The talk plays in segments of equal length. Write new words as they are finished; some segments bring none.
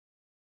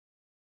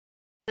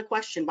the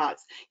question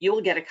box, you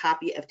will get a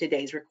copy of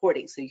today's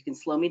recording. So you can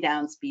slow me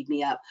down, speed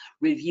me up,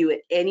 review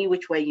it any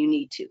which way you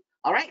need to.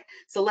 All right,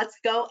 so let's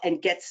go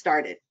and get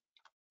started.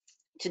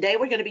 Today,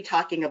 we're going to be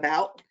talking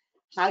about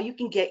how you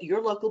can get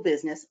your local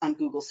business on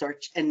Google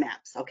search and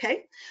maps.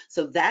 Okay,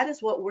 so that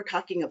is what we're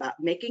talking about,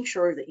 making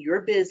sure that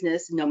your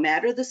business, no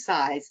matter the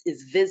size,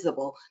 is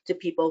visible to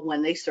people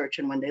when they search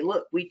and when they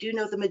look. We do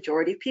know the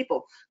majority of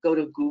people go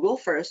to Google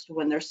first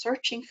when they're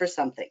searching for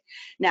something.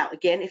 Now,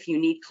 again, if you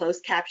need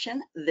closed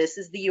caption, this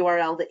is the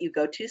URL that you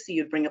go to, so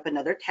you bring up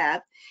another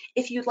tab.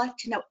 If you'd like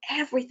to know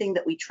everything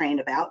that we train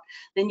about,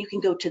 then you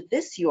can go to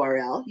this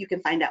URL. You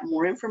can find out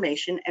more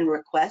information and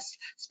request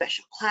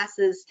special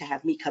classes to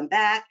have me come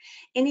back,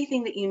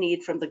 anything that you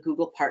need from the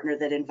Google partner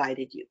that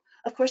invited you.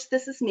 Of course,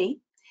 this is me.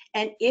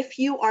 And if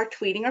you are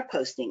tweeting or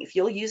posting, if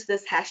you'll use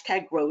this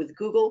hashtag Grow with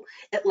Google,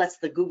 it lets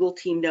the Google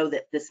team know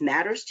that this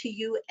matters to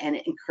you, and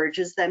it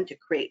encourages them to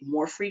create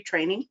more free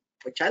training,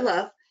 which I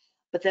love.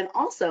 But then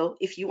also,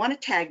 if you want to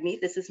tag me,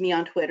 this is me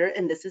on Twitter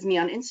and this is me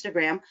on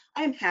Instagram,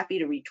 I am happy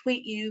to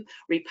retweet you,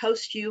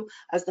 repost you.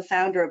 As the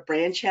founder of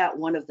Brand Chat,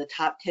 one of the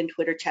top 10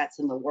 Twitter chats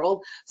in the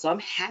world, so I'm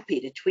happy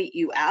to tweet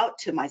you out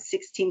to my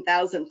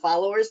 16,000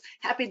 followers.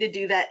 Happy to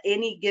do that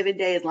any given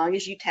day as long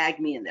as you tag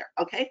me in there,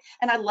 okay?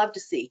 And I'd love to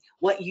see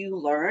what you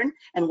learn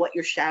and what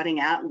you're shouting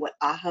out and what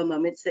aha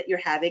moments that you're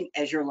having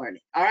as you're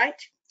learning, all right?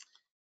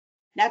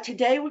 Now,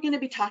 today we're going to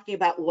be talking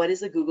about what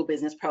is a Google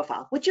Business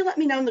Profile. Would you let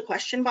me know in the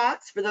question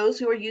box for those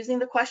who are using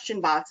the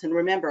question box? And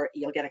remember,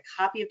 you'll get a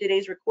copy of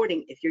today's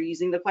recording if you're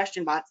using the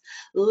question box.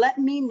 Let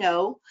me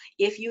know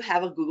if you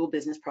have a Google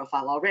Business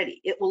Profile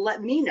already. It will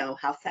let me know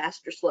how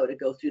fast or slow to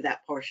go through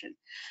that portion.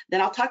 Then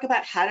I'll talk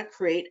about how to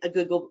create a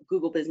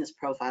Google Business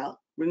Profile.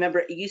 Remember,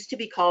 it used to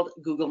be called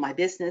Google My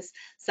Business.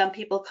 Some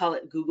people call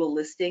it Google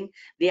Listing.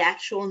 The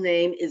actual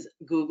name is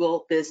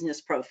Google Business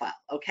Profile,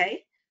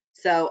 okay?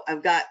 So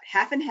I've got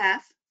half and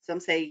half. Some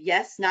say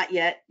yes, not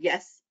yet,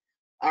 yes.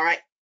 All right,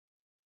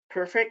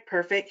 perfect,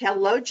 perfect.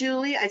 Hello,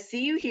 Julie, I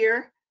see you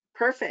here.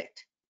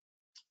 Perfect.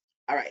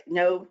 All right,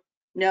 no,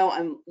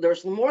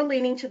 there's more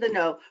leaning to the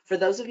no. For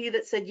those of you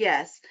that said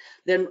yes,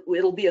 then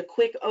it'll be a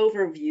quick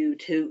overview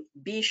to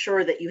be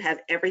sure that you have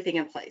everything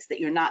in place, that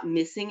you're not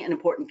missing an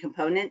important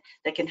component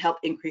that can help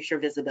increase your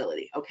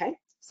visibility, okay?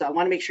 So I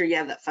wanna make sure you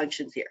have that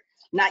functions here.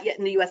 Not yet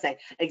in the USA.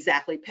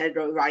 Exactly,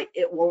 Pedro, right?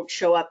 It won't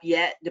show up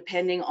yet,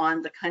 depending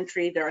on the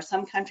country. There are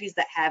some countries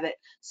that have it,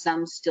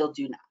 some still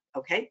do not,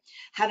 okay?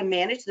 How to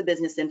manage the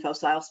business info.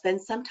 So I'll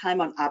spend some time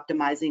on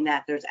optimizing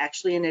that. There's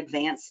actually an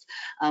advanced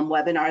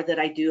webinar that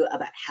I do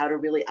about how to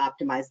really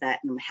optimize that,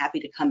 and I'm happy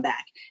to come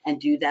back and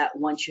do that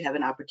once you have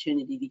an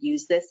opportunity to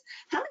use this.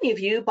 How many of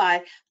you,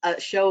 by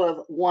a show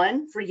of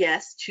 1 for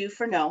yes, 2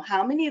 for no,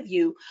 how many of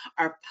you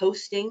are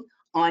posting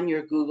on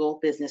your Google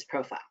Business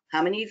Profile?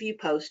 How many of you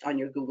post on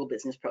your Google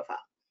Business Profile?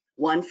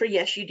 1 for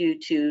yes, you do,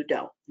 2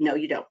 don't. No,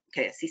 you don't.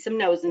 Okay, I see some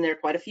no's in there,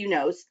 quite a few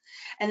no's.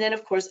 And then,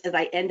 of course, as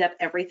I end up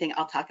everything,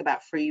 I'll talk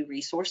about free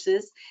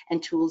resources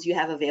and tools you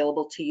have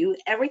available to you.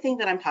 Everything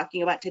that I'm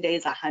talking about today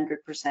is 100%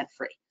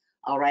 free.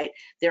 All right,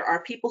 there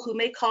are people who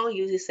may call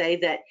you to say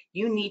that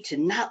you need to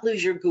not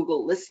lose your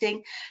Google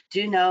listing.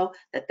 Do know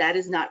that that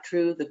is not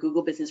true. The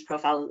Google Business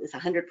Profile is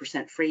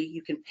 100% free.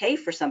 You can pay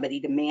for somebody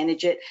to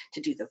manage it,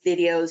 to do the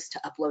videos, to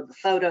upload the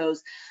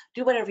photos,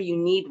 do whatever you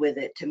need with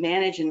it to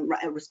manage and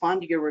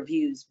respond to your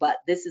reviews, but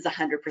this is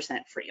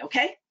 100% free,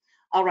 okay?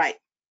 All right.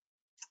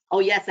 Oh,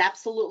 yes,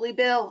 absolutely,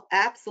 Bill.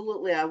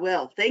 Absolutely, I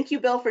will. Thank you,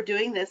 Bill, for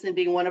doing this and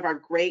being one of our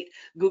great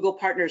Google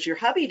partners. Your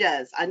hubby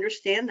does.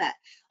 Understand that.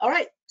 All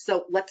right,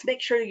 so let's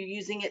make sure you're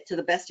using it to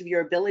the best of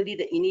your ability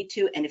that you need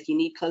to. And if you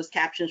need closed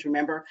captions,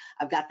 remember,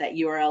 I've got that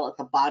URL at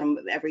the bottom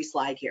of every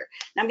slide here.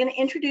 Now I'm going to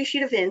introduce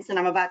you to Vince, and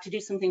I'm about to do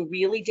something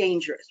really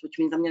dangerous, which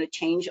means I'm going to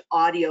change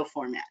audio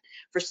format.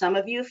 For some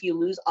of you, if you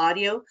lose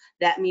audio,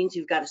 that means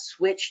you've got to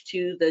switch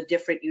to the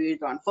different, you're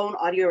either on phone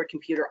audio or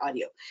computer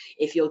audio.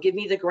 If you'll give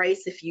me the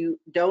grace, if you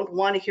don't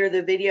want to hear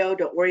the video,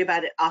 don't worry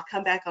about it. I'll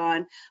come back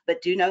on,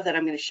 but do know that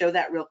I'm going to show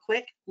that real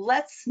quick.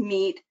 Let's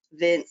meet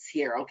Vince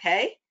here,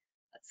 okay?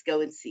 Let's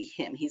go and see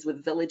him. He's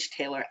with Village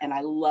Tailor, and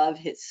I love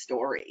his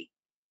story.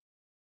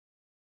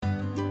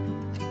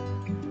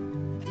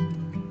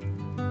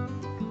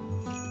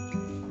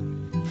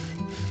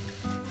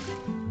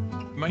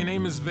 My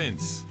name is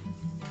Vince.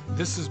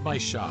 This is my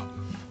shop.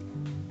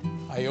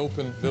 I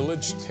opened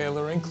Village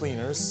Tailor and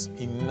Cleaners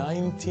in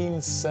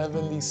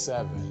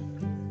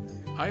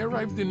 1977. I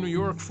arrived in New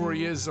York 4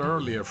 years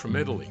earlier from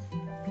Italy.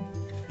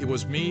 It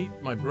was me,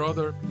 my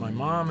brother, my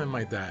mom, and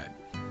my dad.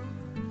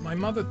 My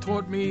mother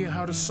taught me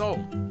how to sew.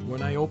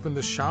 When I opened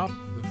the shop,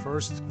 the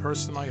first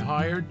person I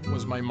hired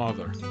was my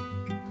mother.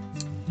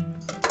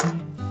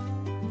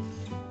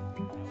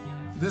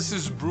 This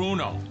is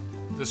Bruno,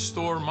 the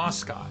store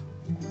mascot.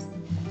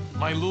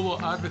 My little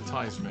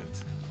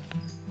advertisement.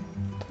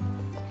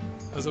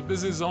 As a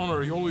business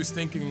owner, you're always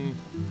thinking,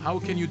 how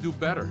can you do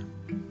better?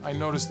 I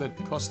noticed that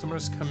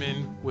customers come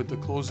in with the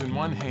clothes in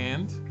one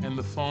hand and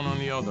the phone on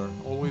the other,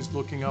 always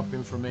looking up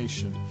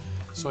information.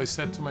 So I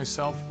said to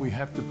myself, we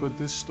have to put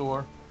this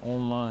store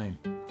online.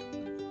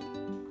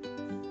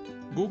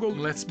 Google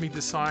lets me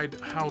decide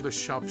how the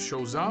shop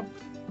shows up.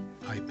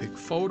 I pick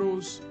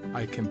photos,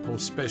 I can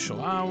post special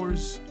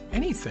hours,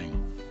 anything.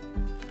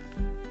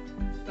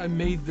 I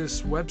made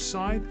this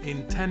website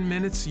in 10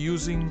 minutes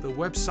using the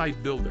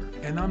website builder.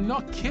 And I'm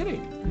not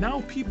kidding.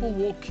 Now people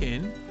walk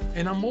in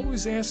and I'm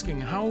always asking,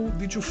 how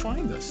did you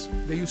find us?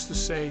 They used to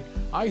say,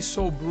 I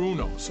saw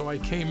Bruno, so I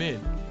came in.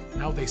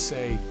 Now they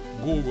say,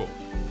 Google.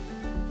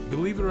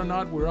 Believe it or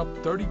not, we're up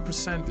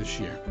 30% this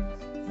year.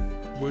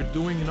 We're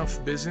doing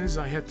enough business,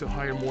 I had to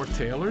hire more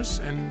tailors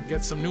and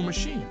get some new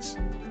machines.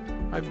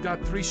 I've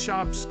got 3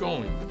 shops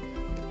going,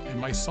 and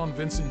my son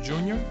Vincent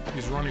Jr.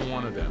 is running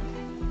one of them,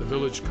 the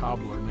village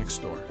cobbler next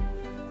door.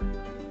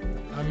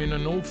 I'm in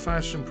an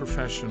old-fashioned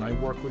profession. I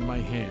work with my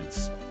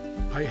hands.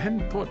 I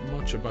hadn't thought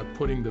much about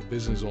putting the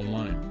business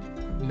online.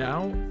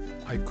 Now,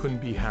 I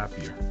couldn't be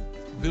happier.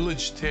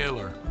 Village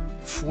tailor,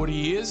 40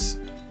 years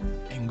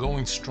and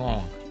going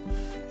strong.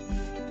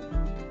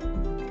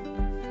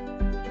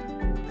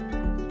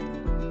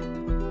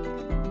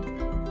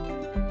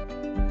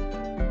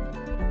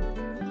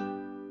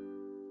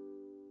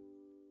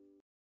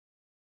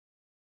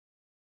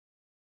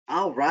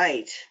 All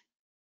right.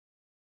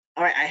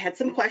 All right, I had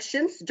some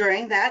questions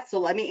during that, so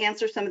let me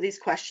answer some of these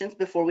questions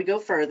before we go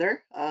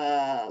further.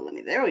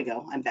 There we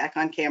go. I'm back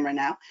on camera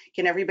now.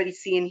 Can everybody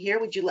see and hear?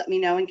 Would you let me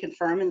know and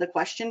confirm in the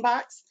question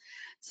box?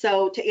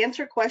 So to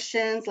answer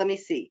questions, let me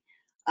see.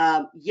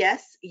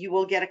 Yes, you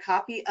will get a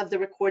copy of the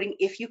recording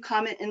if you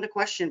comment in the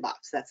question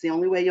box. That's the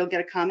only way you'll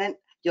get a comment.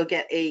 You'll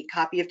get a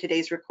copy of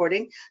today's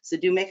recording. So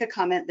do make a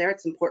comment there.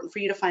 It's important for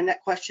you to find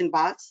that question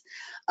box.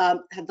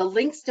 The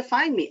links to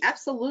find me,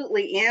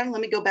 absolutely. And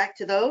let me go back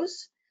to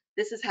those.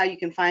 This is how you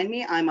can find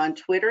me. I'm on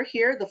Twitter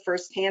here, the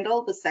first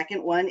handle. The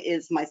second one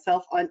is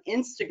myself on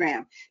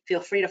Instagram.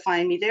 Feel free to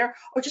find me there,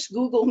 or just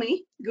Google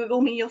me.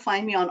 Google me, you'll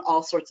find me on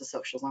all sorts of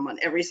socials. I'm on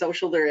every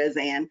social there is,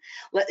 and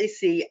let me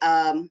see.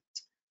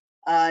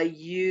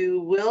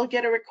 You will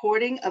get a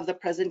recording of the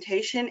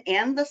presentation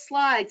and the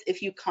slides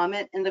if you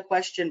comment in the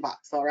question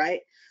box, all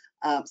right?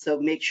 So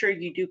make sure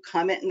you do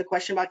comment in the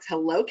question box.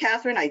 Hello,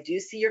 Catherine, I do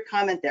see your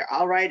comment there.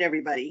 All right,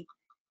 everybody.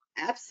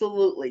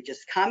 Absolutely,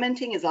 just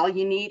commenting is all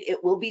you need.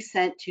 It will be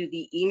sent to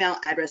the email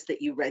address that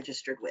you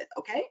registered with,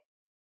 okay?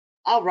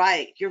 All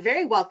right, you're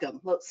very welcome.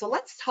 So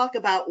let's talk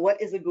about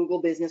what is a Google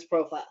Business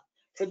Profile.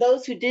 For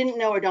those who didn't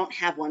know or don't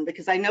have one,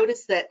 because I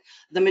noticed that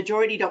the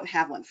majority don't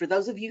have one. For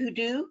those of you who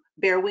do,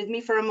 bear with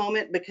me for a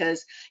moment,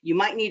 because you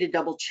might need to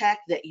double check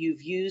that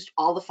you've used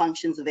all the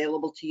functions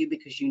available to you,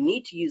 because you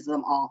need to use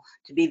them all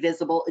to be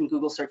visible in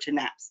Google Search and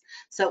Maps.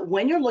 So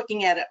when you're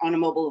looking at it on a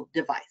mobile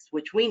device,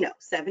 which we know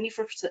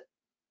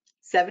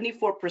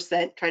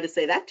 74%, try to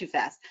say that too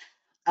fast,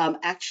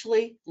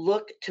 actually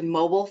look to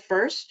mobile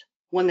first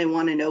when they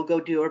want to know, go,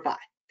 do, or buy.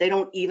 They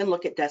don't even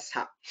look at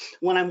desktop.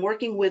 When I'm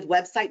working with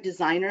website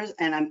designers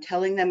and I'm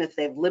telling them if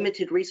they have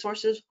limited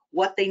resources,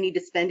 what they need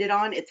to spend it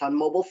on, it's on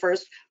mobile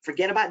first.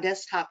 Forget about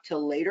desktop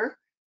till later.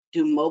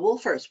 Do mobile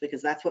first,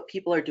 because that's what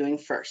people are doing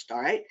first, all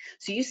right?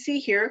 So you see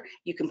here,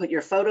 you can put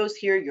your photos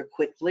here, your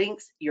quick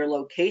links, your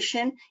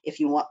location. If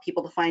you want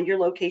people to find your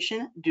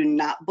location, do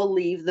not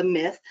believe the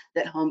myth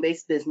that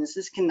home-based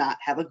businesses cannot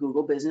have a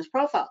Google Business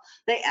Profile.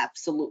 They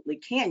absolutely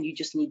can. You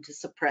just need to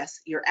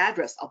suppress your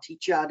address. I'll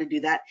teach you how to do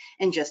that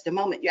in just a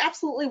moment. You're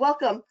absolutely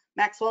welcome,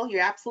 Maxwell.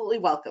 You're absolutely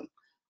welcome.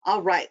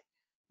 All right.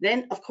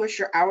 Then, of course,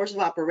 your hours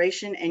of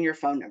operation and your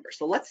phone number.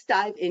 So let's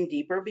dive in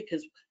deeper,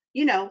 because,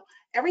 you know,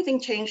 everything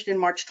changed in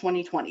March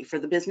 2020 for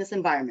the business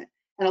environment.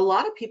 And a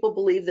lot of people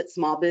believe that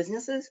small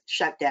businesses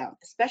shut down,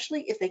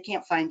 especially if they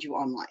can't find you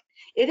online.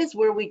 It is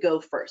where we go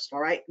first, all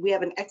right? We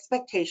have an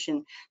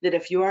expectation that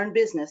if you are in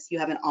business, you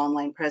have an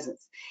online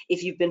presence.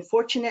 If you've been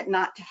fortunate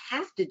not to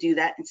have to do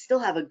that and still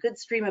have a good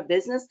stream of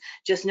business,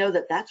 just know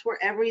that that's where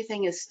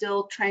everything is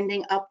still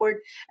trending upward,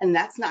 and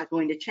that's not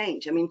going to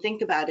change. I mean,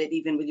 think about it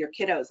even with your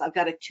kiddos. I've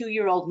got a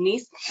 2-year-old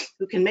niece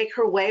who can make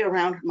her way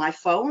around my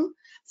phone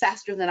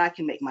faster than I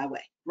can make my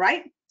way,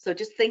 right? So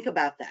just think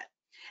about that.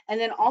 And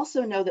then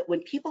also know that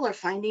when people are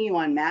finding you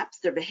on maps,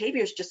 their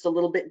behavior is just a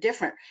little bit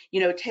different.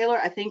 You know, Taylor,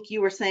 I think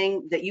you were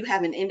saying that you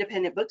have an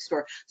independent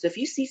bookstore. So if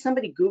you see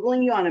somebody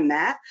Googling you on a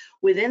map,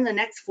 within the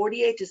next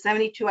 48 to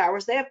 72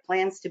 hours, they have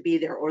plans to be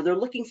there, or they're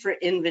looking for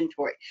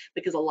inventory.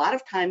 Because a lot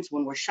of times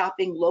when we're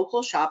shopping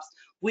local shops,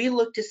 we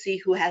look to see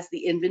who has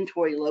the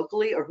inventory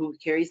locally or who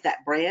carries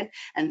that brand,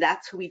 and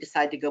that's who we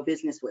decide to do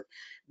business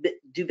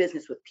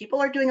with. People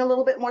are doing a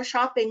little bit more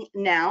shopping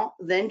now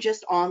than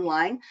just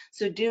online,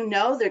 so do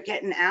know they're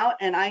getting out.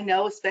 And I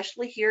know,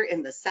 especially here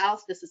in the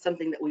South, this is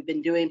something that we've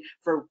been doing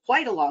for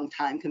quite a long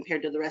time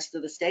compared to the rest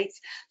of the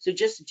states. So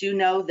just do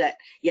know that,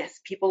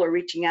 yes, people are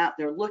reaching out,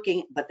 they're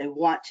looking, but they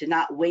want to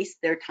not waste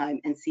their time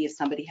and see if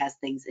somebody has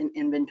things in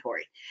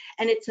inventory.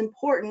 And it's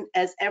important,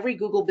 as every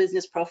Google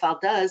Business Profile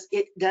does,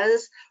 it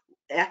does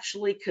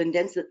actually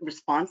condense it,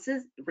 responds,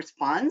 sorry,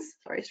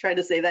 I was trying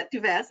to say that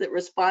too fast, it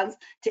responds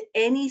to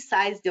any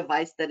size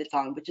device that it's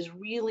on, which is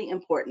really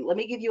important. Let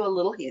me give you a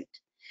little hint.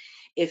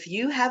 If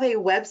you have a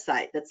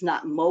website that's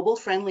not mobile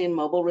friendly and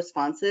mobile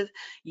responsive,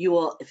 you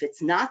will, if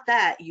it's not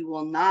that, you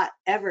will not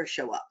ever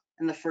show up.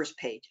 in the first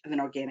page of an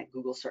organic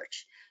Google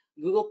search.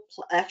 Google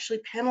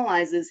actually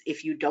penalizes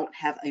if you don't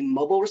have a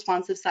mobile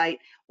responsive site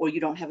or you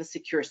don't have a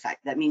secure site.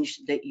 That means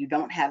that you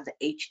don't have the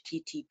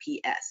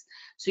HTTPS.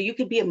 So you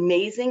could be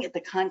amazing at the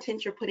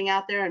content you're putting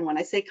out there. And when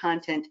I say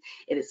content,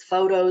 it is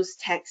photos,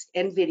 text,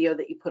 and video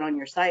that you put on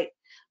your site.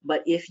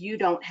 But if you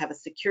don't have a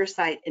secure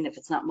site and if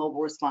it's not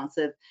mobile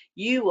responsive,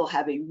 you will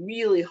have a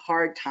really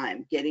hard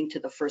time getting to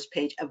the first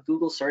page of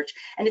Google search.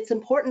 And it's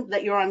important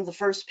that you're on the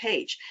first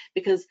page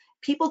because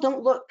people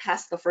don't look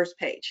past the first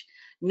page.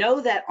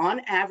 Know that on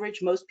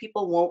average, most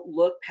people won't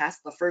look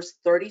past the first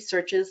 30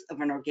 searches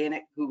of an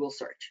organic Google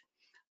search.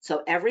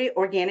 So every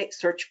organic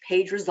search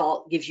page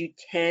result gives you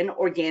 10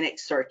 organic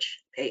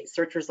search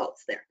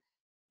results there.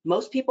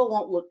 Most people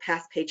won't look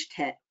past page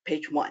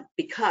 1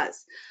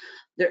 because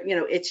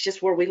it's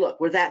just where we look.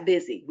 We're that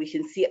busy. We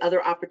can see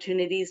other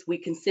opportunities. We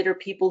consider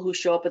people who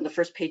show up in the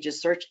first page of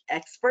search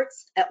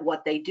experts at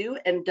what they do.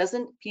 And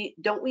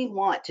don't we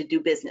want to do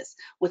business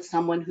with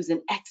someone who's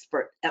an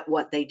expert at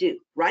what they do,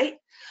 right?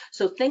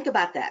 So think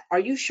about that. Are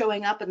you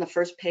showing up in the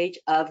first page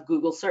of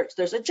Google search?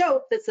 There's a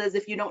joke that says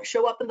if you don't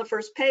show up in the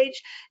first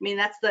page, I mean,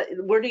 that's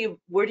where do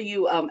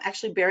you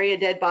actually bury a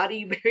dead body?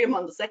 You bury them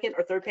on the second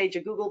or third page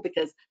of Google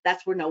because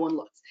that's where no one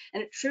looks.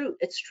 And it's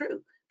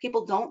true.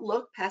 People don't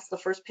look past the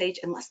first page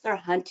unless they're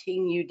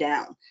hunting you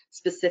down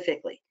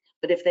specifically.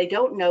 But if they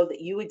don't know that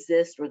you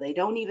exist or they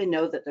don't even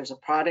know that there's a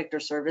product or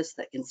service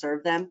that can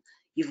serve them,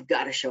 you've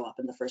got to show up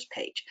in the first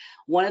page.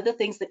 One of the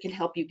things that can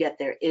help you get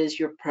there is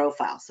your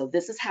profile. So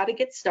this is how to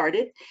get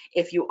started.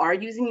 If you are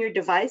using your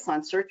device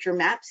on Search or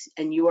Maps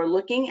and you are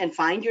looking and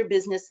find your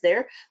business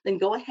there, then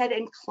go ahead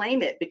and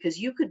claim it because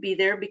you could be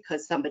there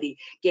because somebody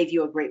gave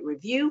you a great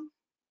review,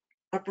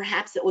 or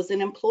perhaps it was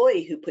an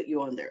employee who put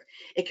you on there.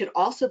 It could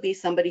also be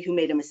somebody who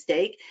made a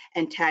mistake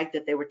and tagged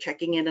that they were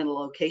checking in a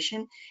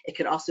location. It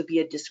could also be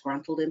a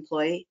disgruntled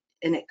employee,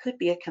 and it could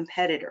be a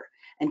competitor.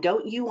 And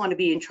don't you want to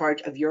be in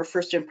charge of your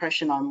first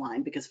impression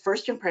online because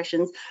first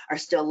impressions are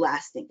still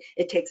lasting.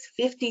 It takes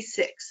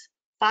 56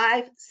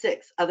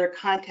 other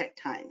contact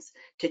times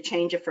to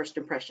change a first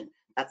impression.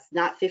 That's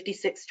not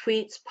 56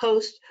 tweets,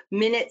 posts,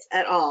 minutes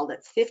at all.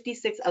 That's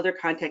 56 other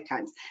contact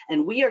times.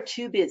 And we are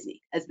too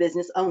busy as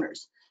business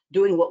owners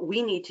doing what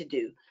we need to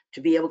do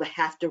to be able to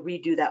have to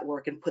redo that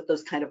work and put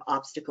those kind of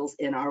obstacles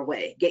in our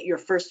way. Get your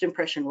first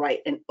impression right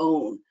and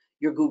own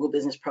your Google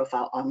business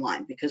profile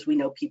online because we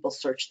know people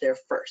search there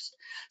first.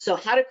 So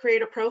how to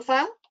create a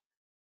profile?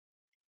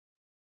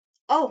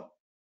 Oh,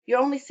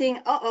 you're only seeing,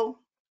 hold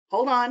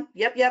on.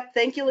 Yep.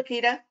 Thank you,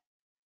 Lakita.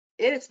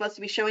 It is supposed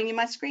to be showing you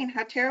my screen.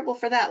 How terrible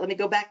for that. Let me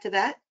go back to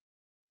that.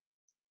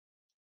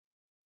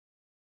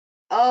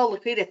 Oh,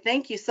 Lakita,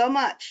 thank you so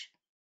much.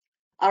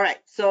 All right,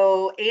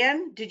 so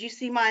Anne, did you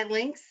see my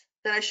links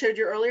that I showed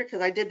you earlier?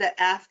 Because I did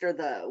that after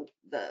the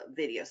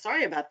video.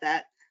 Sorry about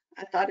that.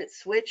 I thought it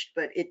switched,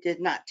 but it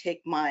did not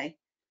take my,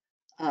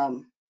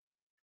 click.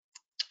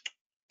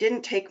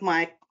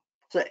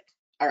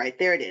 All right,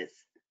 there it is.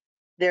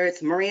 There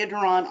it's Maria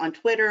Duron on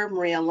Twitter,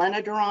 Maria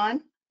Elena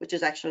Duron, which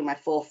is actually my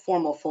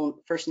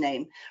formal first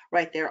name,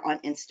 right there on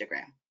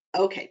Instagram.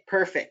 Okay,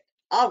 perfect.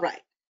 All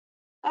right,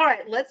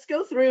 let's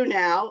go through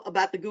now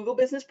about the Google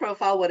Business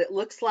Profile, what it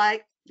looks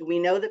like. We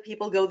know that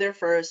people go there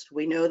first.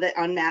 We know that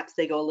on Maps,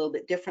 they go a little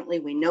bit differently.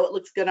 We know it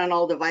looks good on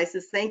all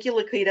devices. Thank you,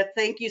 Lakita.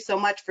 Thank you so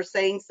much for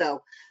saying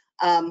so.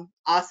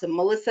 Awesome.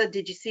 Melissa,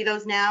 did you see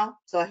those now?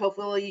 So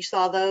hopefully you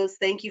saw those.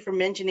 Thank you for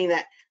mentioning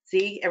that.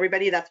 See,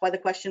 everybody, that's why the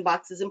question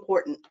box is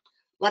important.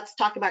 Let's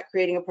talk about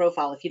creating a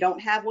profile. If you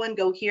don't have one,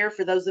 go here.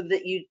 For those of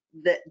you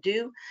that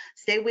do,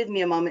 stay with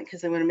me a moment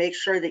because I'm going to make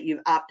sure that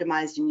you've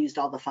optimized and used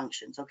all the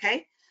functions,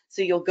 okay?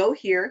 So you'll go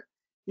here.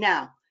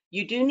 Now,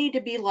 you do need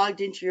to be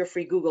logged into your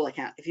free Google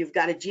account. If you've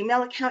got a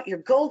Gmail account, you're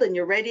golden,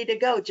 you're ready to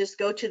go. Just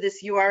go to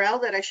this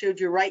URL that I showed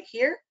you right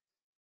here.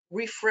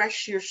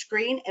 Refresh your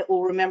screen, it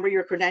will remember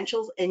your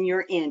credentials and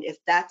you're in. If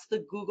that's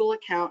the Google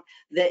account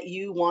that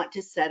you want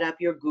to set up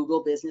your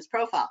Google business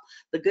profile.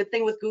 The good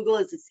thing with Google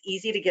is it's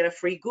easy to get a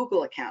free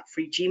Google account,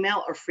 free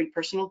Gmail or free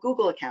personal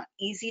Google account,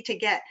 easy to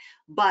get,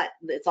 but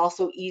it's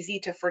also easy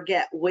to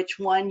forget which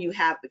one you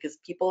have because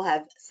people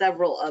have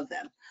several of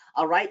them.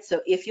 All right, so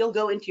if you'll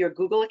go into your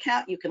Google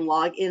account, you can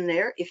log in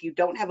there. If you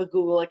don't have a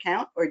Google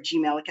account or a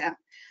Gmail account,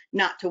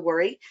 not to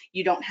worry,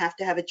 you don't have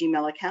to have a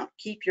Gmail account.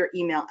 Keep your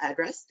email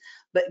address,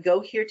 but go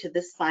here to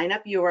this sign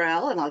up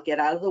URL and I'll get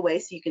out of the way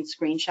so you can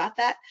screenshot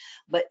that.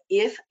 But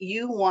if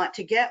you want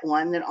to get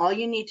one, then all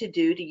you need to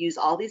do to use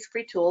all these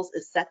free tools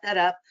is set that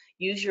up,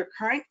 use your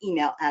current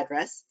email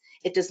address.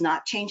 It does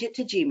not change it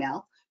to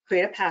Gmail,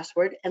 create a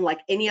password, and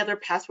like any other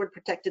password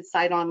protected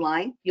site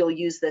online, you'll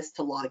use this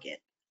to log in.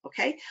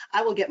 Okay,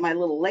 I will get my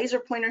little laser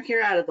pointer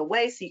here out of the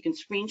way so you can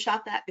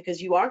screenshot that because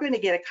you are going to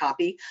get a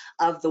copy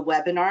of the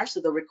webinar,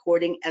 so the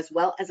recording, as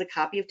well as a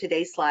copy of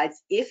today's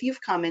slides if you've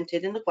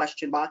commented in the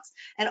question box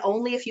and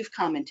only if you've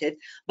commented,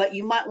 but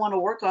you might want to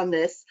work on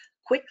this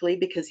quickly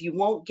because you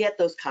won't get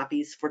those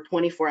copies for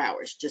 24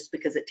 hours just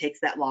because it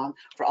takes that long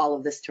for all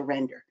of this to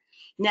render.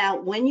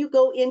 Now, when you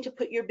go in to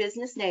put your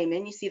business name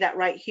in, you see that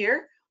right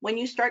here, When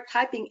you start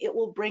typing, it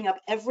will bring up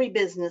every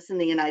business in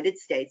the United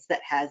States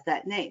that has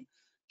that name.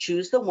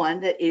 Choose the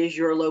one that is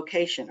your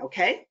location,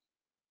 okay?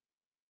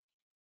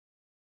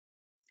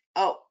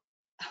 Oh,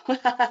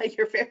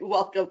 you're very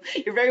welcome.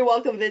 You're very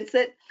welcome,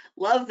 Vincent.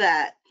 Love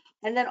that.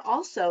 And then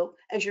also,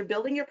 as you're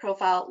building your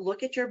profile,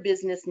 look at your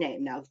business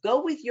name. Now,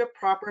 go with your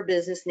proper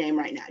business name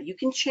right now. You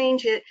can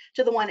change it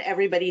to the one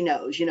everybody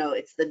knows. You know,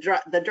 it's the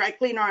dry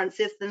cleaner on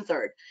 5th and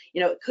 3rd.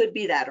 You know, it could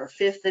be that, or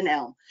 5th and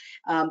Elm.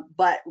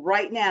 But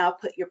right now,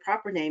 put your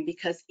proper name,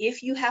 because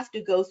if you have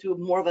to go through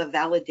more of a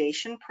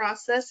validation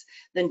process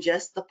than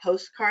just the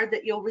postcard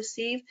that you'll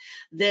receive,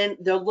 then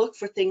they'll look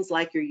for things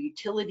like your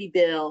utility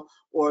bill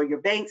or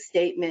your bank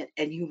statement,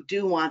 and you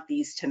do want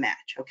these to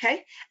match,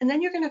 okay? And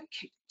then you're going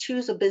to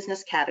choose a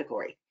business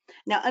category.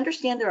 Now,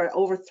 understand there are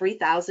over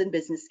 3,000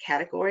 business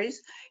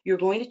categories. You're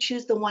going to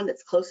choose the one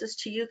that's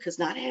closest to you, because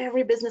not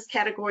every business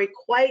category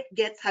quite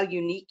gets how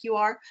unique you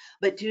are.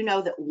 But do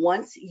know that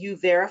once you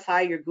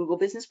verify your Google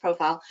business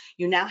profile,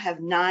 you now have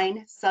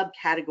 9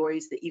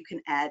 subcategories that you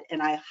can add.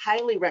 And I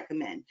highly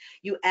recommend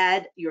you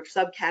add your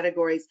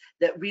subcategories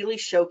that really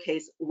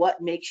showcase what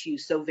makes you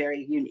so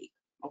very unique,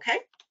 okay?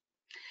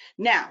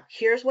 Now,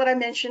 here's what I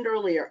mentioned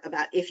earlier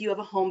about if you have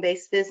a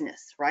home-based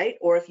business, right?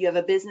 Or if you have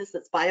a business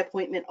that's by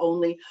appointment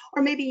only,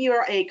 or maybe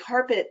you're a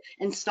carpet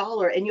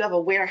installer and you have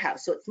a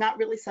warehouse, so it's not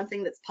really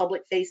something that's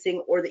public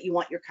facing or that you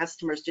want your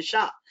customers to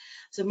shop.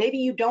 So maybe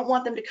you don't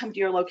want them to come to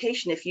your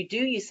location. If you do,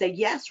 you say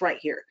yes right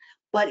here.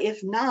 But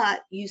if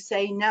not, you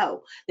say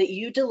no, that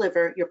you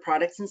deliver your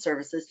products and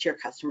services to your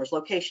customer's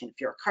location. If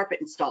you're a carpet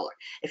installer,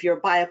 if you're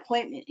by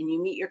appointment and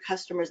you meet your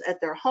customers at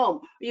their home,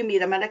 or you meet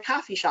them at a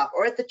coffee shop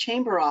or at the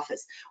chamber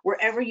office,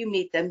 wherever you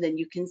meet them, then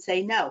you can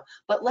say no.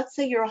 But let's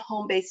say you're a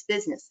home-based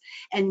business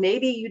and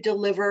maybe you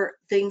deliver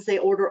things they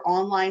order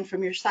online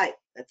from your site.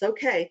 That's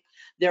okay.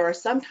 There are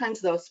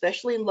sometimes, though,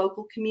 especially in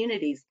local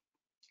communities,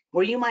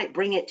 where you might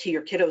bring it to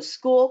your kiddo's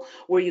school,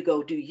 where you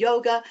go do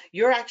yoga,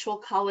 your actual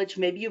college,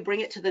 maybe you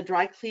bring it to the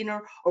dry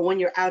cleaner, or when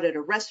you're out at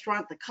a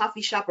restaurant, the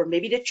coffee shop, or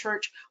maybe to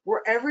church.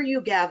 Wherever you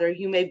gather,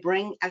 you may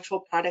bring actual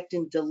product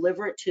and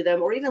deliver it to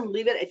them, or even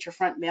leave it at your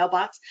front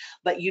mailbox,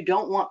 but you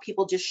don't want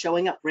people just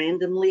showing up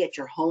randomly at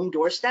your home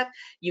doorstep.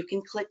 You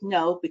can click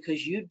no,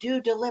 because you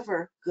do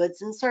deliver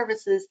goods and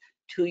services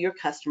to your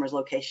customer's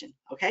location,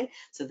 okay?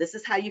 So this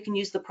is how you can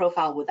use the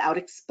profile without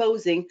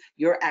exposing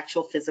your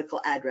actual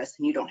physical address,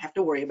 and you don't have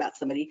to worry about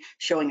somebody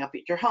showing up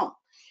at your home.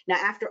 Now,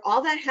 after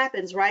all that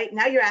happens, right,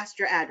 now you're asked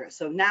your address.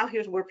 So now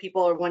here's where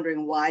people are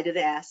wondering, why do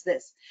they ask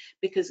this?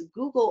 Because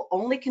Google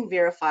only can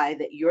verify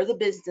that you're the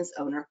business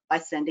owner by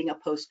sending a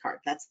postcard.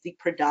 That's the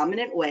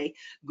predominant way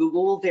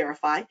Google will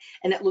verify,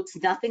 and it looks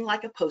nothing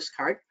like a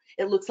postcard.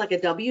 It looks like a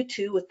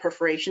W-2 with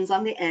perforations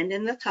on the end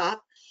and the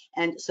top.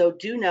 And so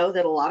do know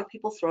that a lot of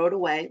people throw it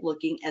away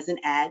looking as an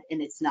ad,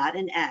 and it's not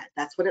an ad.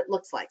 That's what it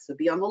looks like. So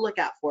be on the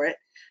lookout for it.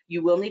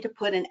 You will need to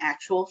put an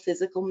actual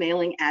physical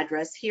mailing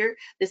address here.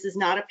 This is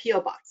not a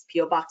PO box.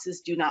 PO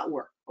boxes do not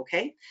work.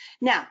 Okay.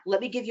 Now,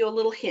 let me give you a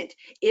little hint.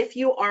 If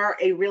you are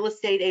a real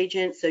estate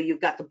agent, so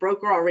you've got the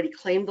broker already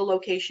claimed the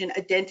location,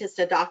 a dentist,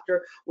 a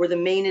doctor, or the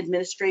main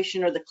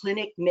administration or the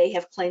clinic may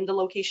have claimed the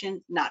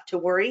location, not to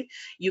worry.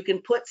 You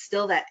can put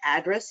still that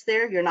address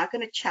there. You're not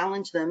going to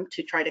challenge them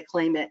to try to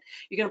claim it.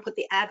 You're going to put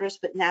the address,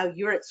 but now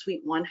you're at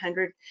suite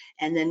 100,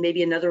 and then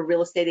maybe another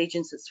real estate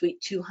agent's at suite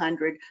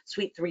 200,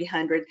 suite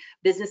 300.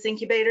 Business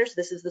incubators,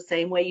 this is the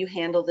same way you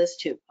handle this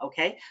too,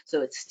 okay?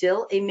 So it's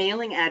still a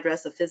mailing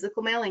address, a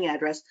physical mailing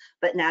address,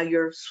 but now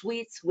your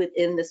suites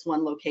within this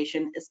one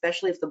location,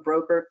 especially if the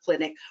broker,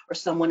 clinic, or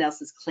someone else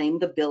has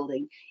claimed the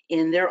building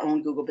in their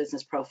own Google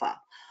business profile.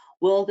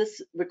 Will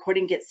this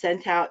recording get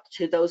sent out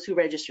to those who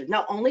registered?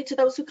 No, only to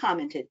those who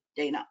commented,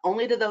 Dana,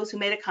 only to those who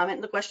made a comment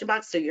in the question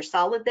box. So you're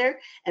solid there.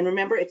 And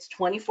remember, it's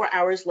 24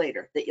 hours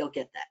later that you'll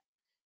get that.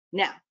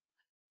 Now,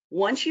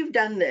 once you've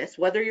done this,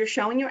 whether you're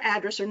showing your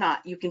address or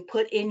not, you can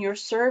put in your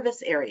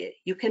service area.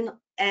 You can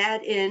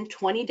add in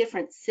 20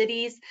 different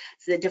cities,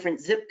 so different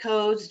zip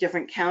codes,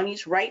 different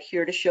counties right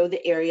here to show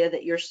the area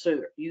that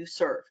you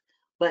serve.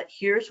 But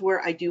here's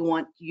where I do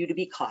want you to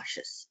be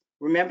cautious.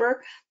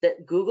 Remember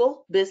that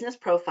Google Business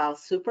Profile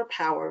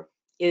superpower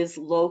is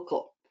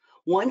local.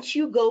 Once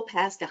you go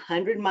past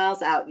 100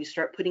 miles out, you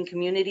start putting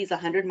communities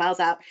 100 miles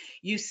out,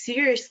 you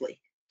seriously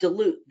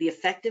dilute the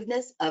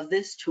effectiveness of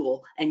this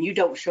tool and you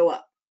don't show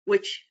up,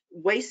 which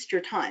wastes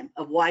your time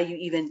of why you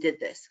even did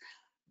this.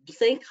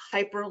 Think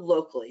hyper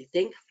locally,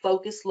 think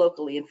focus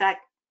locally. In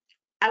fact,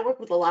 I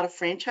work with a lot of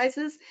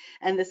franchises,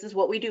 and this is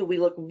what we do. We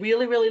look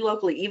really, really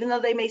locally, even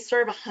though they may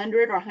serve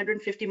 100 or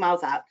 150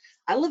 miles out.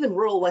 I live in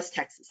rural West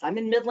Texas. I'm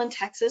in Midland,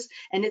 Texas,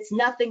 and it's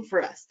nothing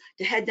for us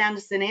to head down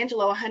to San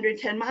Angelo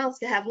 110 miles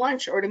to have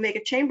lunch or to make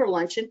a chamber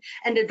luncheon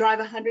and to drive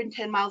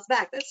 110 miles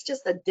back. That's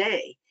just a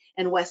day.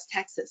 and West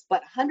Texas,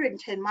 but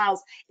 110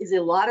 miles is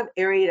a lot of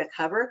area to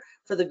cover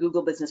for the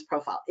Google Business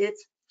Profile.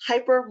 It's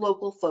hyper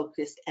local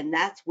focused, and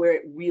that's where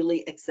it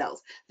really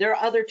excels. There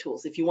are other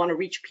tools if you want to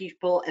reach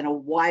people in a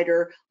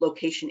wider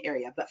location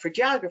area, but for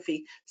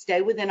geography,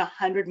 stay within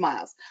 100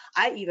 miles.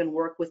 I even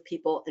work with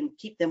people and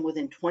keep them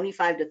within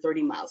 25 to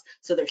 30 miles,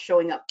 so they're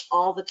showing up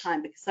all the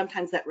time, because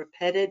sometimes that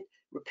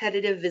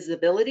repetitive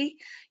visibility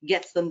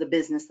gets them the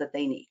business that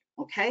they need.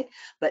 Okay,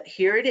 but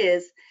here it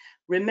is.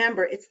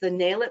 Remember, it's the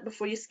nail it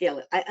before you scale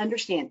it. I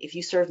understand if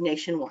you serve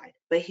nationwide,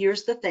 but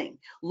here's the thing.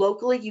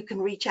 Locally, you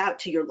can reach out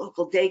to your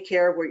local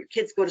daycare, where your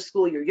kids go to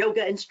school, your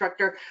yoga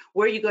instructor,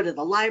 where you go to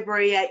the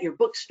library at, your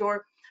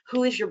bookstore.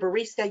 Who is your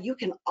barista? You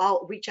can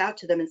all reach out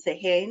to them and say,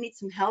 hey, I need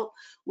some help.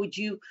 Would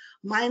you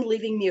mind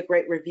leaving me a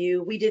great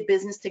review? We did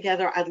business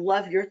together. I'd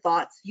love your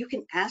thoughts. You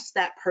can ask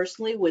that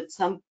personally with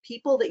some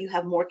people that you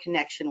have more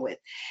connection with.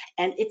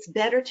 And it's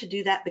better to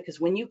do that, because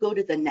when you go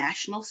to the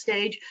national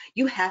stage,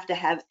 you have to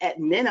have at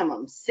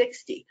minimum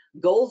 60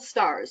 gold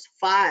stars,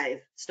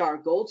 5-star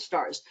gold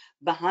stars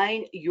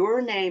behind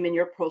your name and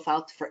your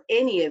profile for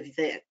any of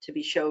that to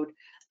be showed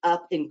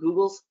up in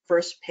Google's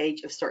first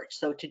page of search.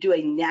 So to do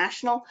a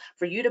national,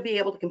 for you to be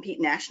able to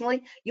compete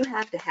nationally, you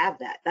have to have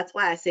that. That's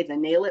why I say to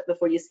nail it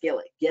before you scale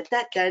it. Get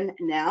that done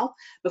now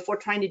before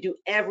trying to do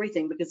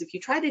everything, because if you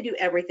try to do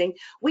everything,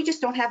 we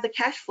just don't have the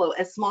cash flow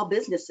as small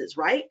businesses,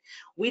 right?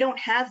 We don't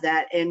have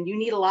that, and you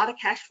need a lot of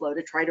cash flow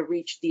to try to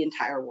reach the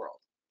entire world.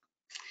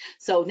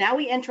 So now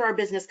we enter our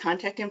business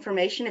contact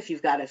information. If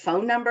you've got a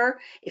phone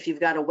number, if you've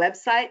got a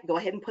website, go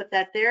ahead and put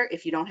that there.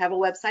 If you don't have a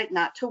website,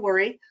 not to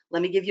worry.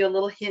 Let me give you a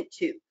little hint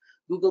too.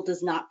 Google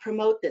does not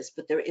promote this,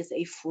 but there is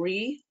a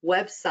free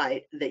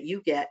website that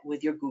you get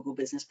with your Google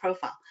Business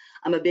Profile.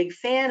 I'm a big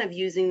fan of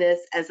using this,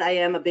 as I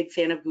am a big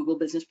fan of Google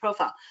Business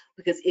Profile,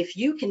 because if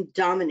you can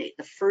dominate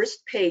the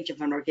first page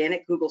of an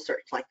organic Google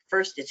search, like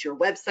first it's your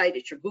website,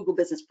 it's your Google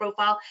Business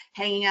Profile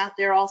hanging out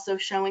there also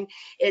showing,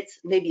 it's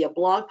maybe a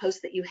blog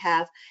post that you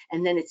have,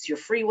 and then it's your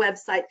free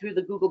website through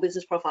the Google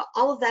Business Profile.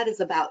 All of that is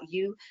about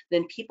you.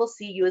 Then people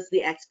see you as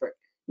the expert.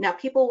 Now,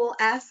 people will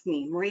ask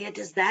me, Maria,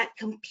 does that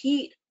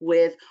compete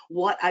with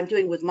what I'm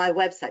doing with my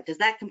website? Does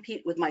that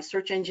compete with my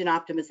search engine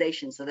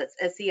optimization? So that's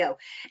SEO.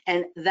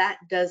 And that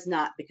does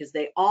not, because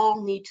they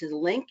all need to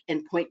link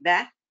and point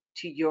back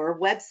to your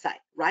website,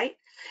 right?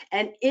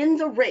 And in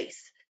the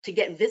race to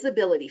get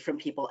visibility from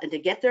people and to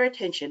get their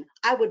attention,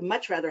 I would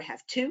much rather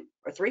have 2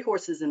 or 3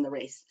 horses in the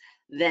race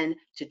than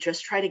to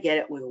just try to get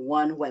it with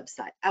one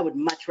website. I would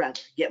much rather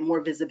get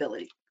more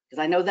visibility,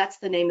 because I know that's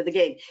the name of the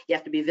game. You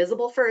have to be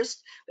visible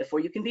first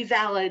before you can be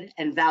valid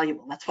and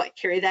valuable. That's why I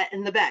carry that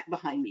in the back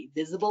behind me.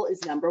 Visible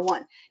is number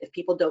 1. If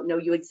people don't know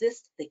you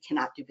exist, they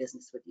cannot do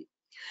business with you.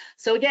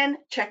 So again,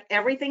 check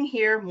everything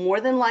here.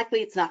 More than likely,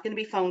 it's not going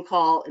to be phone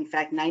call. In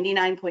fact,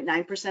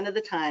 99.9% of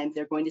the time,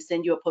 they're going to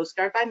send you a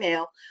postcard by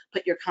mail.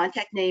 Put your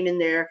contact name in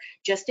there,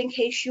 just in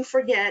case you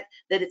forget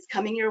that it's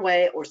coming your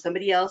way, or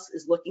somebody else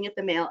is looking at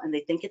the mail and they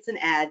think it's an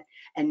ad,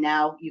 and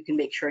now you can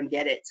make sure and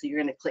get it. So you're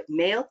going to click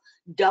mail,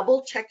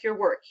 double check your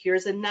work.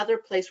 Here's another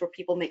place where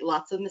people make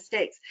lots of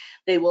mistakes.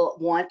 They will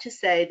want to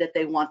say that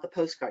they want the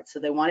postcard, so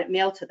they want it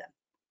mailed to them.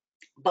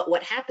 But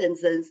what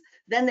happens is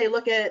then they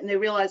look at it and they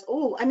realize,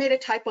 oh, I made a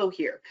typo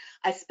here.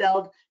 I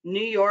spelled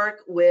New York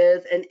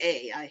with an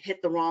A. I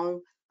hit the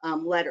wrong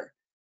letter.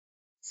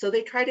 So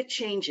they try to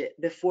change it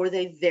before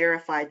they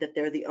verify that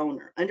they're the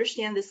owner.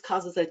 Understand this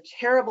causes a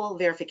terrible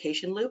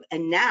verification loop,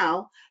 and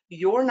now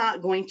you're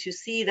not going to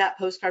see that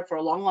postcard for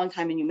a long, long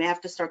time, and you may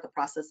have to start the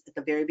process at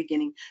the very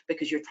beginning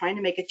because you're trying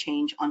to make a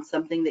change on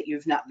something that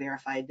you've not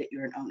verified that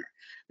you're an owner.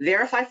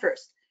 Verify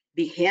first.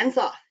 Be hands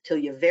off till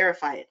you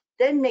verify it.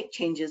 Then make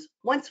changes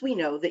once we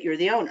know that you're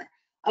the owner.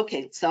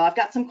 Okay, so I've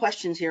got some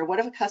questions here. What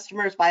if a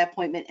customer is by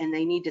appointment and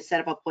they need to set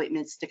up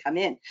appointments to come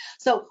in?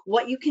 So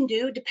what you can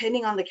do,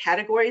 depending on the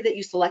category that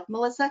you select,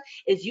 Melissa,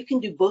 is you can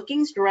do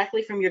bookings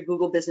directly from your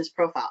Google Business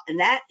Profile. And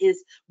that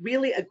is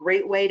really a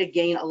great way to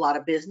gain a lot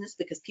of business,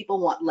 because people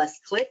want less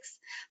clicks.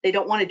 They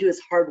don't want to do as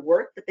hard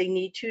work that they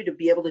need to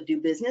be able to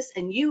do business.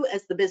 And you,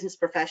 as the business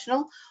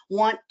professional,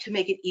 want to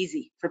make it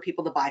easy for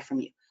people to buy from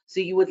you. So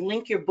you would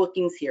link your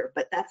bookings here,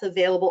 but that's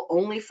available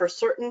only for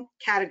certain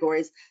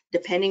categories,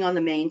 depending on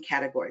the main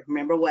category.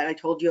 Remember what I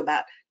told you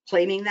about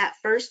claiming that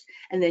first,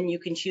 and then you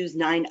can choose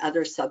 9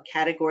 other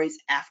subcategories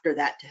after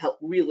that to help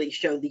really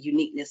show the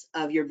uniqueness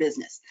of your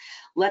business.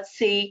 Let's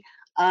see.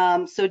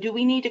 So do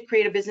we need to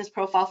create a business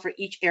profile for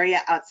each area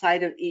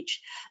outside of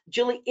each?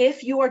 Julie,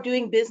 if you are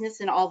doing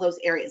business in all those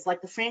areas,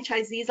 like the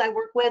franchisees I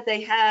work with,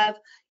 they have,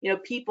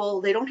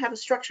 people, they don't have a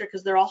structure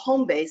because they're all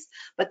home-based,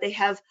 but they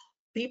have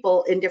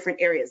people in different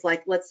areas,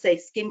 like let's say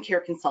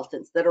skincare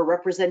consultants that are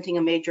representing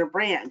a major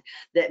brand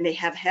that may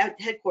have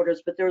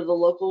headquarters, but they're the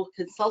local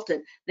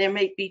consultant. There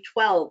may be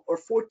 12 or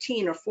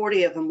 14 or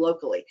 40 of them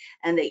locally,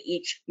 and they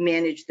each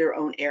manage their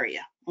own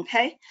area.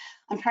 Okay,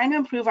 I'm trying to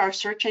improve our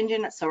search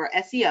engine, so our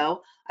SEO.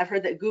 I've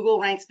heard that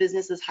Google ranks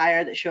businesses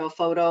higher that show a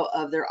photo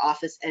of their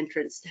office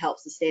entrance to help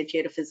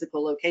substantiate a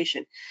physical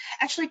location.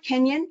 Actually,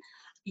 Kenyon,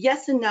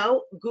 yes and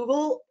no.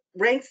 Google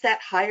ranks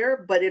that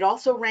higher, but it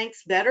also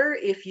ranks better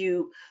if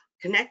you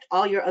connect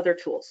all your other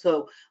tools.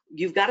 So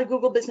you've got a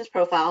Google Business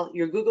Profile.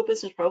 Your Google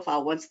Business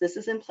Profile, once this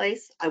is in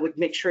place, I would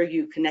make sure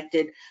you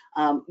connected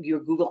your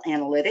Google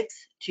Analytics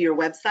to your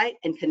website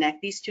and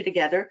connect these two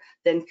together,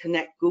 then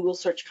connect Google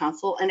Search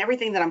Console, and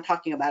everything that I'm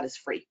talking about is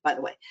free, by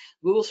the way.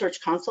 Google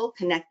Search Console,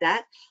 connect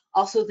that.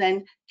 Also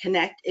then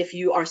connect, if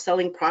you are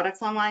selling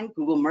products online,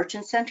 Google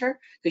Merchant Center,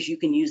 because you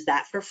can use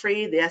that for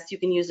free. Yes, you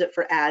can use it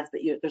for ads, but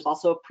there's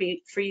also a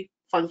free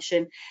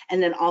function.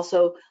 And then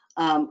also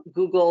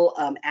Google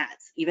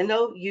Ads. Even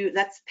though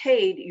that's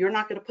paid, you're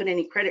not going to put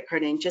any credit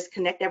card in. Just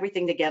connect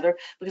everything together,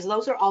 because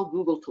those are all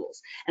Google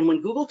tools. And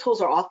when Google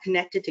tools are all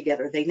connected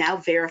together, they now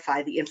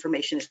verify the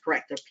information is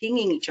correct. They're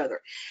pinging each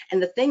other.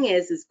 And the thing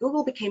is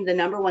Google became the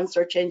 #1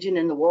 search engine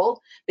in the world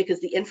because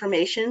the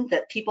information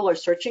that people are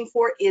searching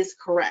for is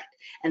correct.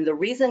 And the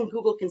reason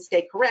Google can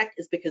stay correct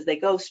is because they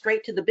go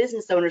straight to the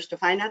business owners to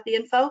find out the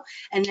info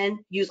and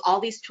then use all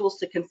these tools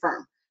to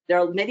confirm. There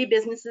are many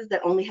businesses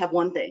that only have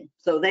one thing,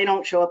 so they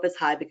don't show up as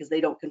high because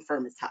they don't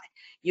confirm as high.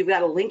 You've got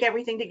to link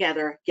everything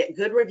together, get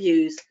good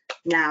reviews.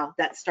 Now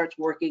that starts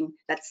working,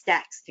 that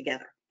stacks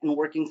together and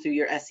working through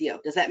your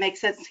SEO. Does that make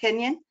sense,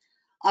 Kenyon?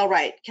 All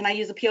right, can I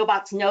use a PO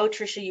box? No,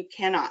 Trisha, you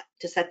cannot,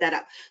 to set that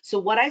up. So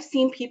what I've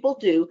seen people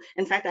do,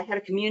 in fact, I had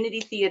a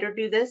community theater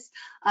do this,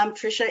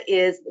 Trisha,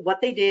 is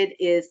what they did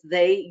is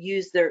they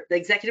used the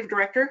executive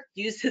director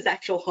used his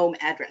actual home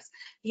address.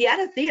 He had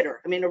a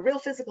theater, I mean, a real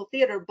physical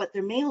theater, but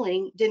their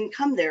mailing didn't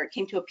come there. It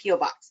came to a PO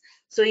box.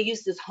 So he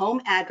used his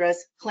home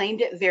address,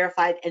 claimed it,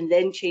 verified, and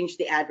then changed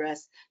the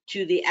address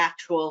to the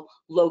actual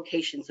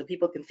location so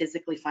people can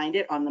physically find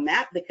it on the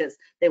map because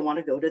they want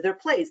to go to their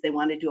plays, they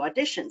want to do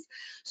auditions.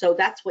 So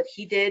that's what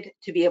he did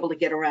to be able to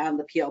get around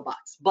the PO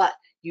box, but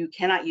you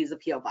cannot use a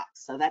PO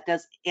box. So that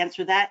does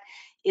answer that.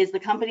 If the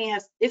company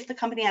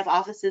has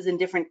offices in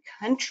different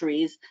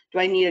countries, do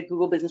I need a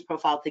Google Business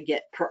Profile to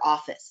get per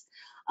office?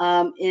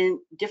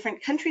 In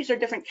different countries or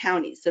different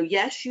counties. So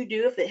yes, you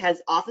do if it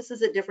has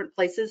offices at different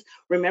places.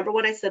 Remember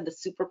what I said, the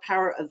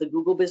superpower of the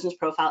Google Business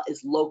Profile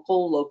is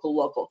local, local,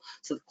 local.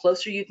 So the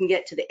closer you can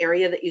get to the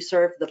area that you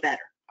serve, the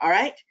better. All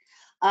right.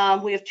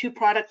 We have 2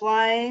 product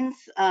lines.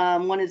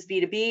 One is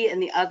B2B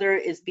and the other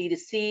is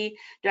B2C.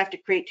 Do I have to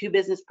create 2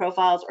 business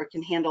profiles or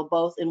can handle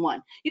both in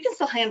one? You can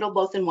still handle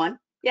both in one.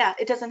 Yeah,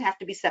 it doesn't have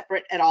to be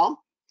separate at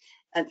all.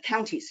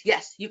 Counties,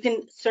 yes, you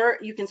can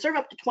serve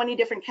up to 20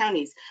 different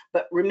counties,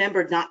 but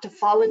remember not to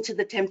fall into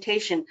the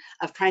temptation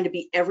of trying to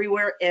be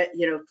everywhere,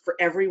 for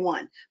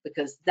everyone,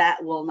 because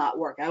that will not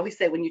work. I always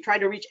say when you try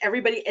to reach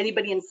everybody,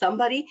 anybody, and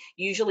somebody,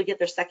 you usually get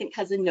their second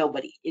cousin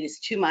nobody. It is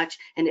too much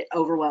and it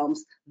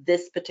overwhelms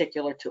this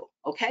particular tool.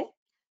 Okay,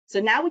 so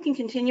now we can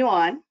continue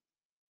on.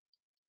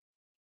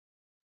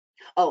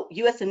 Oh,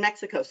 US and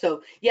Mexico.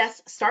 So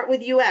yes, start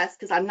with US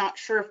because I'm not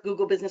sure if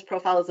Google Business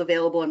Profile is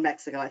available in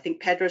Mexico. I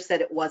think Pedro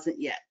said it wasn't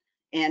yet.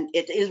 And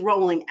it is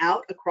rolling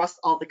out across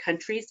all the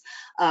countries,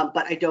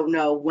 but I don't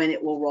know when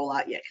it will roll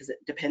out yet because it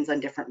depends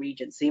on different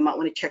regions. So you might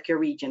want to check your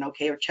region,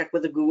 okay, or check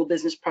with the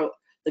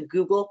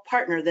Google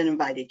partner that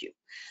invited you.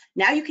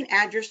 Now you can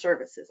add your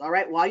services, all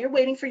right? While you're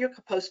waiting for your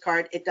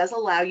postcard, it does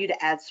allow you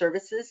to add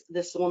services.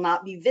 This will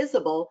not be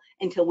visible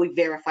until we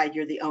verified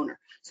you're the owner.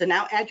 So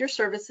now add your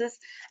services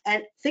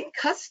and think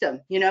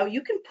custom.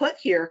 You can put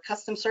here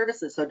custom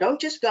services. So don't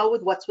just go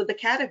with what's with the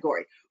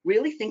category.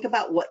 Really think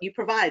about what you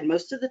provide.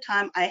 Most of the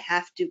time I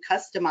have to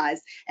customize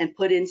and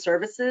put in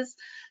services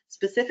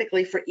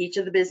specifically for each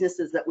of the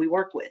businesses that we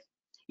work with.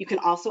 You can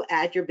also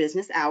add your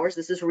business hours.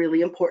 This is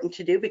really important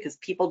to do because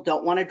people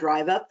don't want to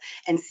drive up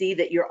and see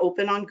that you're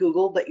open on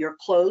Google, but you're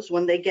closed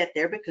when they get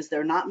there because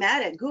they're not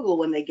mad at Google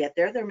when they get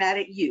there. They're mad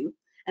at you.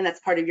 And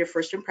that's part of your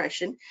first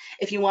impression.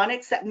 If you want to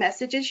accept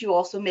messages, you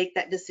also make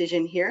that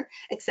decision here.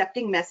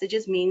 Accepting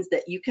messages means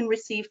that you can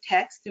receive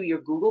text through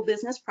your Google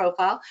Business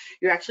Profile.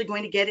 You're actually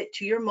going to get it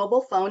to your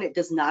mobile phone. It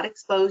does not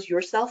expose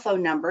your cell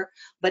phone number,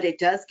 but it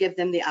does give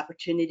them the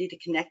opportunity to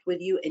connect with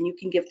you, and you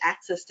can give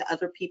access to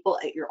other people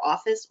at your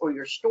office or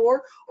your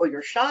store or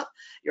your shop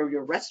or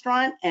your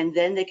restaurant, and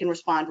then they can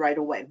respond right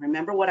away.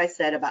 Remember what I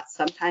said about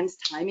sometimes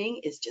timing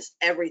is just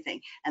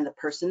everything, and the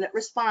person that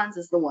responds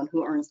is the one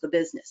who earns the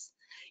business.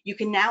 You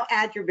can now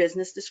add your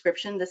business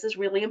description. This is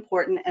really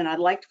important, and I'd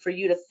like for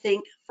you to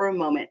think for a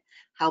moment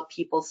how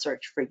people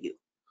search for you.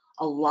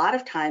 A lot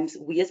of times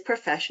we as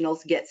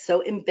professionals get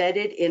so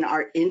embedded in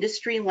our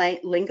industry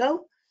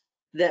lingo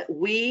that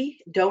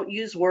we don't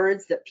use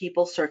words that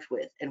people search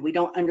with, and we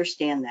don't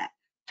understand that.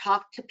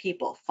 Talk to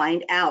people,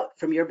 find out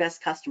from your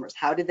best customers,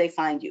 how did they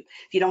find you?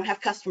 If you don't have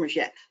customers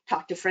yet,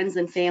 talk to friends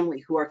and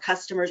family who are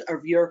customers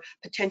of your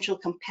potential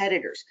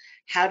competitors.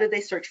 How do they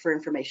search for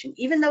information?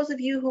 Even those of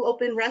you who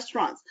open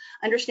restaurants,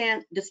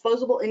 understand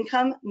disposable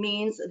income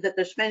means that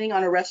they're spending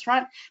on a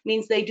restaurant,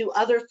 means they do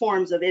other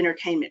forms of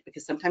entertainment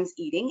because sometimes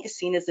eating is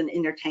seen as an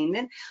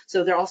entertainment.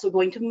 So they're also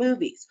going to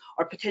movies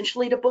or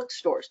potentially to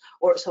bookstores.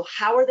 So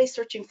how are they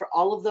searching for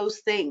all of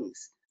those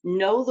things?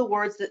 Know the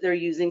words that they're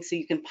using so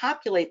you can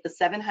populate the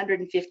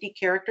 750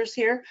 characters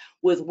here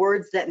with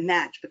words that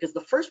match, because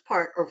the first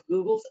part of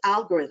Google's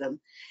algorithm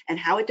and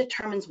how it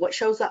determines what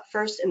shows up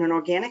first in an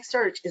organic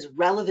search is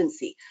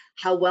relevancy.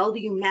 How well do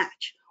you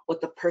match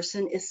what the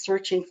person is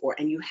searching for?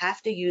 And you have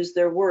to use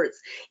their words.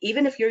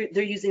 Even if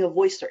they're using a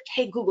voice search,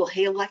 hey Google,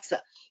 hey Alexa,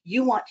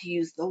 you want to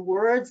use the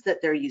words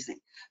that they're using.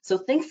 So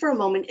think for a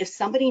moment, if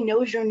somebody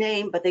knows your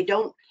name but they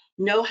don't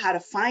know how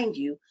to find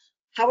you,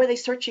 how are they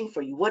searching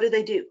for you? What do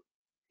they do?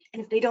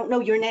 And if they don't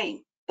know your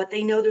name, but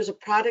they know there's a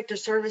product or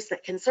service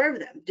that can serve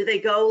them, do they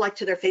go like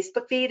to their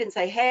Facebook feed and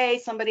say, hey,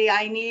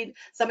 I need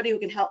somebody who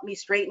can help me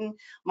straighten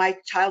my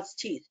child's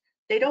teeth?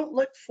 They don't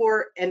look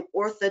for an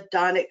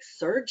orthodontic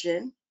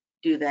surgeon,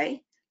 do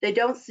they? They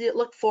don't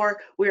look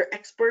for, we're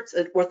experts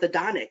at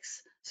orthodontics.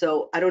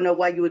 So I don't know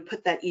why you would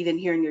put that even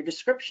here in your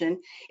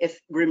description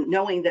if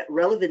knowing that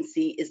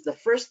relevancy is the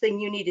first thing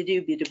you need to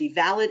do to be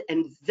valid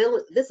and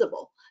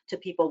visible to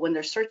people when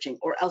they're searching,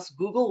 or else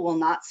Google will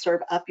not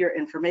serve up your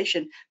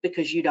information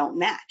because you don't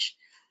match.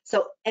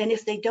 So, and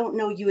if they don't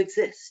know you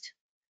exist,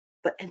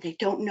 and they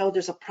don't know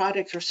there's a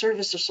product or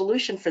service or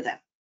solution for them,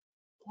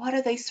 what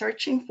are they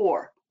searching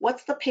for?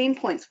 What's the pain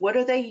points? What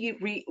are they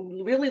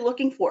really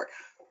looking for?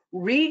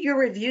 Read your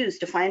reviews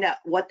to find out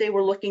what they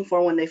were looking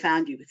for when they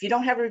found you. If you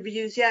don't have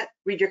reviews yet,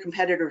 read your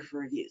competitors'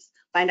 reviews.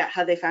 Find out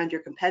how they found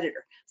your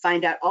competitor.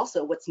 Find out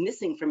also what's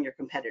missing from your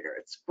competitor.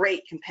 It's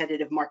great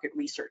competitive market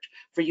research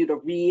for you to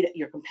read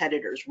your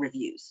competitors'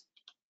 reviews.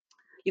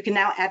 You can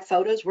now add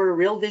photos. We're a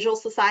real visual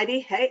society.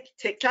 Hey,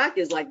 TikTok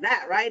is like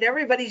that, right?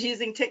 Everybody's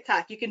using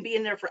TikTok. You can be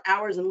in there for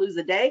hours and lose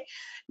a day.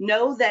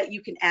 Know that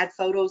you can add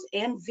photos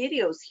and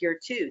videos here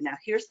too. Now,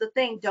 here's the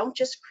thing. Don't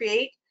just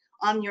create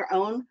on your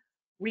own.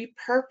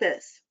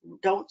 Repurpose.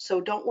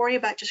 Don't worry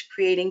about just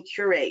creating,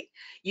 curate.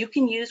 You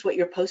can use what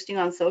you're posting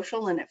on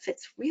social and it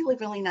fits really,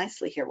 really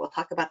nicely here. We'll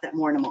talk about that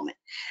more in a moment.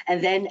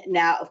 And then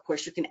now, of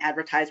course, you can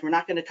advertise. We're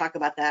not going to talk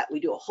about that.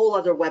 We do a whole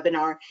other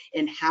webinar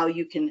in how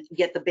you can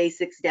get the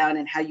basics down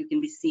and how you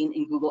can be seen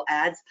in Google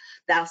Ads.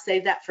 I'll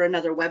save that for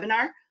another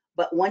webinar.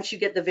 But once you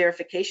get the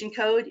verification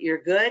code,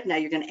 you're good. Now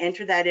you're going to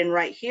enter that in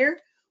right here.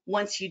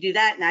 Once you do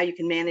that, now you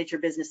can manage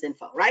your business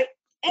info, right?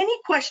 Any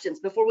questions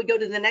before we go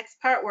to the next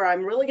part where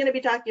I'm really going to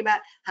be talking about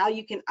how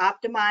you can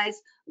optimize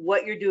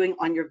what you're doing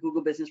on your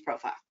Google business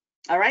profile?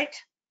 All right,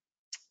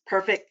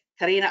 perfect,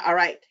 Karina. All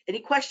right, any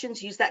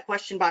questions? Use that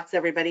question box,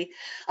 everybody.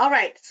 All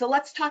right, so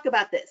let's talk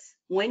about this.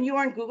 When you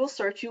are in Google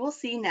search, you will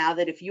see now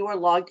that if you are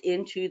logged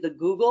into the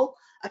Google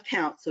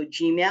account, so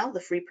Gmail, the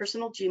free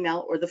personal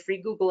Gmail, or the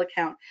free Google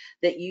account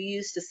that you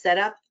use to set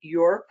up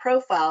your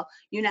profile,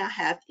 you now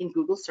have in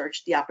Google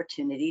search the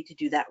opportunity to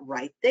do that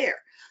right there.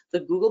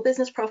 The Google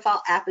Business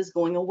Profile app is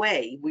going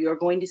away. We are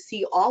going to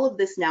see all of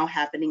this now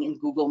happening in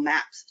Google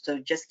Maps. So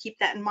just keep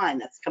that in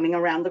mind. That's coming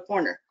around the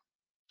corner.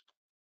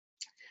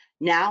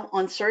 Now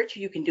on search,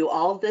 you can do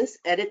all of this,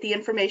 edit the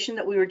information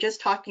that we were just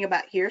talking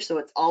about here. So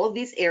it's all of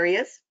these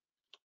areas.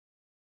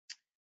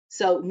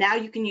 So now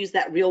you can use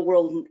that real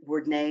world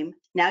word name.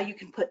 Now you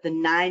can put the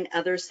 9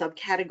 other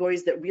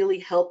subcategories that really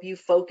help you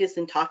focus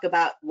and talk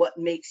about what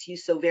makes you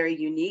so very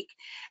unique.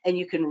 And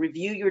you can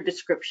review your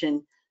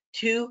description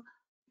to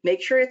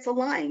make sure it's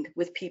aligned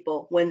with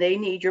people when they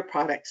need your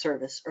product,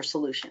 service, or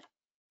solution.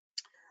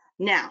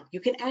 Now, you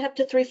can add up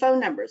to 3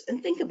 phone numbers,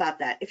 and think about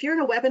that. If you're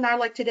in a webinar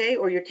like today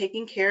or you're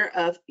taking care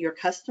of your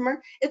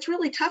customer, it's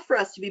really tough for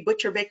us to be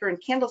butcher, baker,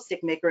 and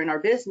candlestick maker in our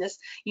business.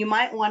 You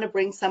might want to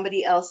bring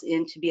somebody else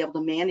in to be able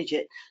to manage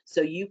it.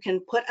 So you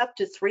can put up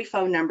to 3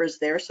 phone numbers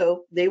there,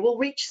 so they will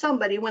reach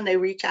somebody when they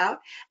reach out,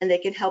 and they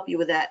can help you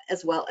with that,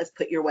 as well as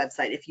put your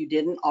website if you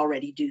didn't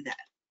already do that.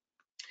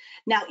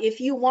 Now, if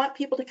you want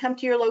people to come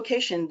to your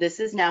location, this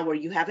is now where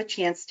you have a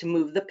chance to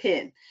move the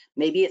pin.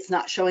 Maybe it's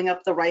not showing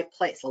up the right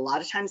place. A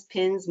lot of times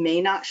pins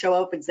may not show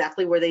up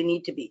exactly where they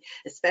need to be,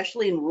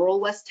 especially in rural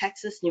West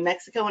Texas, New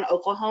Mexico, and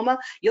Oklahoma.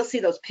 You'll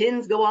see those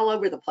pins go all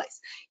over the place.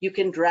 You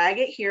can drag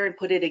it here and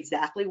put it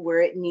exactly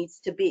where it needs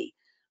to be.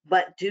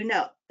 But do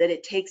know that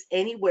it takes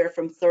anywhere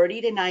from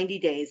 30 to 90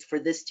 days for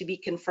this to be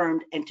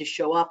confirmed and to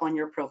show up on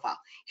your profile.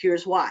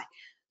 Here's why.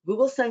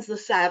 Google sends the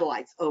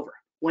satellites over.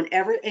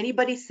 Whenever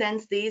anybody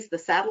sends these, the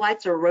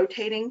satellites are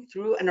rotating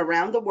through and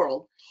around the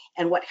world.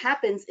 And what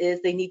happens is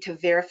they need to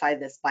verify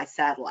this by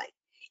satellite.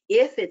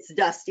 If it's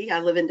dusty, I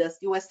live in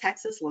dusty West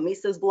Texas, La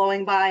Mesa's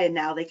blowing by and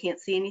now they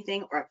can't see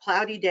anything, or a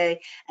cloudy day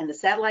and the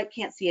satellite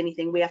can't see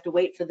anything, we have to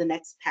wait for the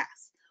next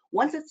pass.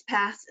 Once it's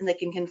passed and they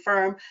can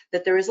confirm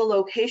that there is a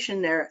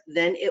location there,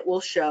 then it will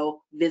show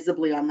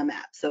visibly on the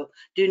map. So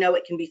do know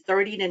it can be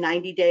 30 to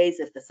 90 days.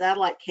 If the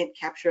satellite can't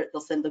capture it,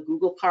 they'll send the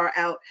Google car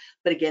out.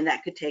 But again,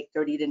 that could take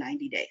 30 to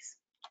 90 days.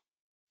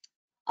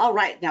 All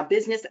right, now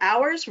business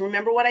hours.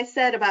 Remember what I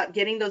said about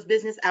getting those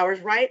business hours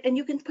right, and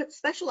you can put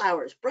special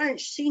hours, brunch,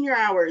 senior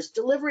hours,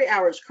 delivery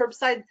hours,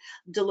 curbside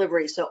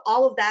delivery. So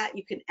all of that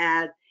you can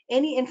add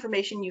any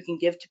information you can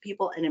give to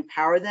people and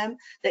empower them,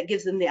 that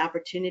gives them the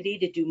opportunity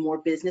to do more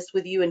business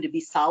with you and to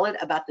be solid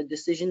about the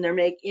decision they're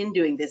making in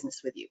doing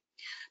business with you.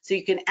 So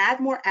you can add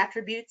more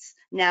attributes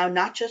now,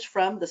 not just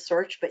from the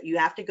search, but you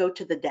have to go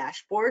to the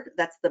dashboard.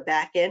 That's the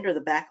back end or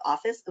the back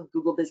office of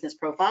Google Business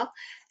Profile.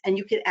 And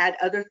you can add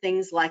other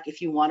things, like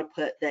if you want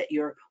to put that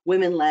you're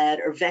women-led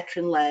or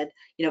veteran-led,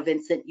 you know,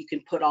 Vincent, you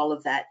can put all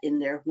of that in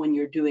there when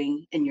you're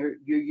doing and you're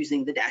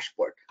using the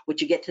dashboard,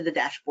 which you get to the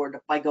dashboard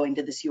by going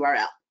to this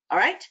URL. All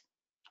right.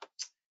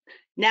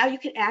 Now you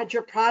can add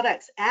your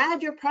products.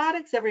 Add your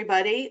products,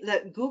 everybody.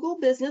 The Google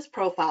Business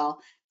Profile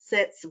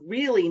sits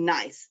really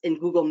nice in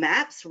Google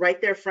Maps, right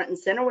there front and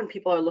center. When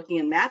people are looking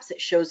in maps,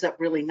 it shows up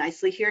really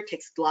nicely here. It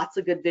takes lots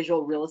of good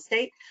visual real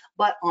estate.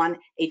 But on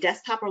a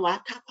desktop or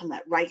laptop, on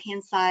that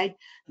right-hand side,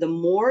 the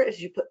more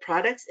as you put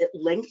products, it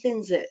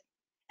lengthens it.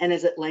 And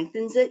as it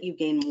lengthens it, you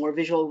gain more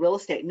visual real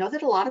estate. Know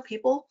that a lot of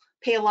people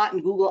pay a lot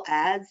in Google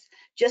Ads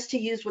just to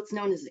use what's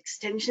known as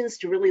extensions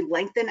to really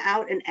lengthen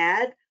out an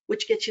ad,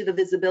 which gets you the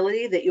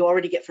visibility that you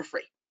already get for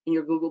free in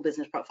your Google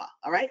Business Profile.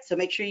 All right, so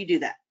make sure you do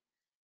that.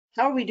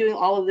 How are we doing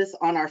all of this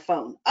on our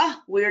phone?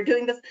 We are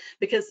doing this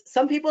because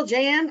some people,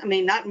 Jan, I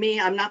mean, not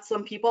me, I'm not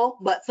some people,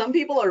 but some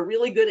people are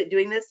really good at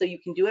doing this. So you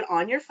can do it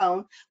on your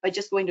phone by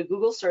just going to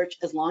Google search,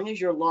 as long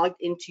as you're logged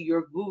into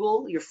your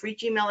Google, your free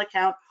Gmail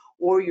account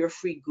or your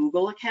free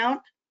Google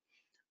account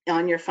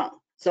on your phone.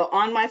 So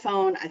on my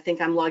phone, I think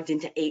I'm logged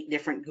into 8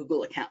 different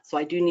Google accounts. So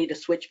I do need to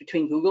switch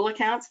between Google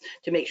accounts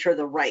to make sure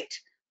the right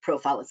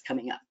profile is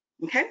coming up,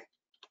 okay?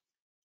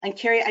 And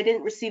Carrie, I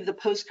didn't receive the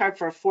postcard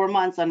for 4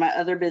 months on my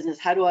other business.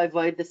 How do I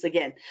avoid this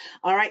again?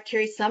 All right,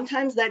 Carrie,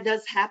 sometimes that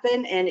does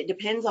happen, and it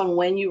depends on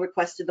when you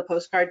requested the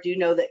postcard. Do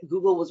know that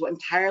Google was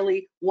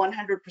entirely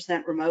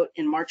 100% remote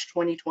in March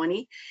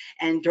 2020.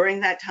 And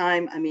during that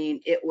time, I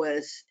mean, it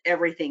was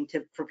everything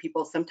for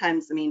people.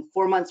 Sometimes, I mean,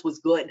 4 months was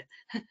good.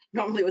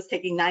 Normally it was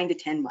taking 9 to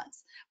 10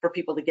 months for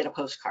people to get a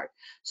postcard.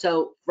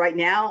 So right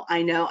now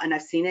I know, and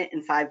I've seen it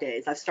in 5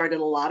 days. I've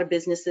started a lot of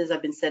businesses.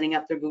 I've been setting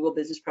up their Google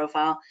Business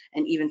Profile,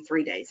 and even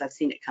 3 days, I've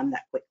seen it come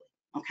that quickly.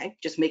 Okay,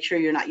 just make sure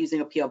you're not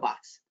using a PO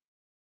box.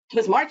 It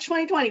was March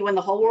 2020 when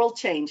the whole world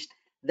changed.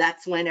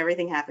 That's when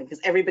everything happened,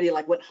 because everybody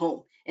like went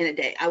home in a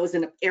day. I was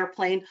in an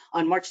airplane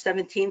on March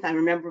 17th. I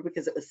remember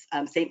because it was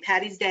St.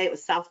 Patty's Day. It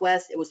was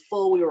Southwest. It was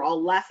full. We were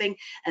all laughing.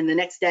 And the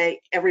next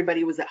day,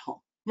 everybody was at home,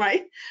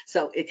 right?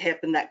 So it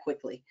happened that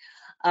quickly.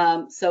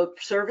 So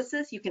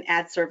services, you can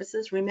add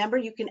services. Remember,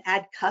 you can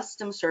add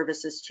custom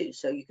services too.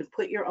 So you can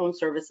put your own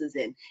services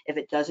in if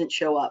it doesn't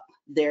show up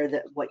there,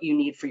 that what you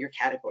need for your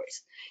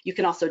categories. You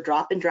can also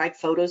drop and drag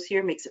photos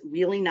here, makes it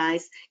really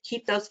nice.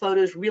 Keep those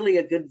photos really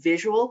a good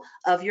visual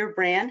of your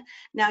brand.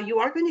 Now you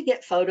are going to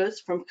get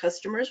photos from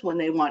customers when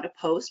they want to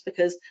post,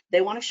 because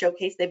they want to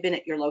showcase they've been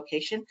at your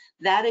location.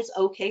 That is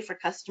okay for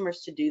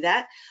customers to do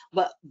that.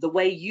 But the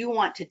way you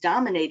want to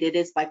dominate it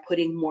is by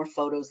putting more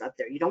photos up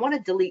there. You don't want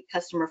to delete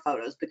customer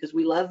photos, because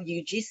we love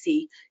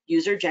UGC,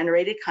 user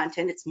generated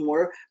content. It's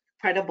more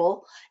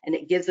credible and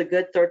it gives a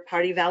good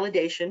third-party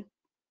validation.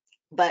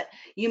 But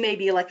you may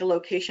be like a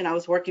location. I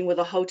was working with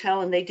a hotel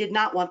and they did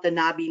not want the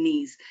knobby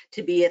knees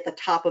to be at the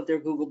top of their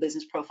Google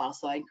Business Profile.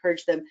 So I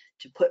encourage them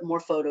to put more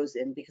photos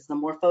in, because the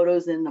more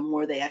photos in, the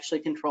more they actually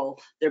control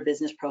their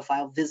business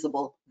profile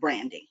visible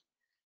branding.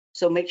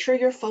 So make sure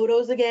your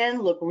photos,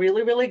 again, look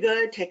really, really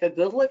good. Take a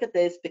good look at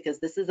this, because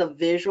this is a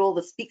visual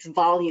that speaks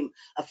volume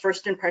of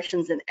first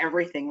impressions and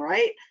everything,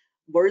 right?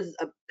 Words,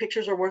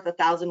 pictures are worth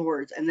 1,000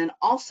 words. And then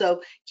also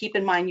keep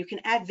in mind, you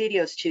can add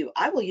videos too.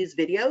 I will use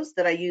videos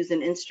that I use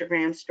in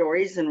Instagram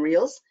stories and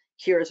reels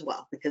here as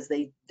well, because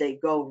they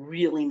go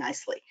really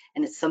nicely.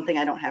 And it's something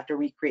I don't have to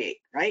recreate,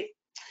 right?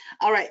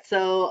 All right,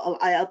 so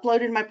I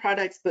uploaded my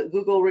products, but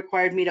Google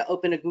required me to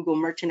open a Google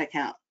Merchant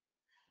account.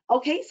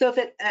 Okay, so if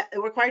it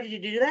required you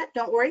to do that,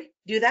 don't worry,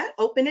 do that,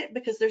 open it,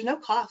 because there's no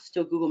cost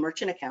to a Google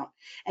Merchant account.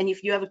 And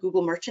if you have a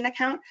Google Merchant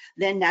account,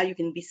 then now you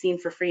can be seen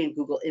for free in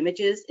Google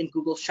Images, in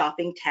Google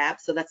Shopping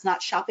tab. So that's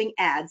not shopping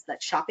ads,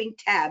 that's shopping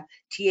tab,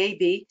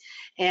 TAB,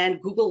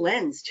 and Google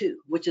Lens too,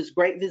 which is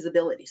great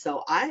visibility.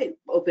 So I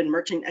open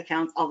merchant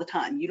accounts all the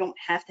time. You don't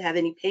have to have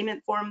any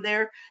payment for them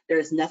there. There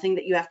is nothing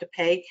that you have to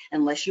pay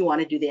unless you want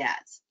to do the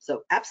ads.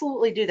 So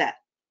absolutely do that.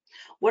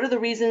 What are the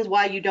reasons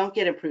why you don't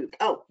get approved?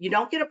 Oh, you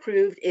don't get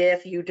approved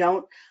if you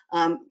don't,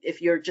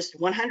 if you're just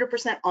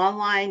 100%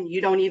 online,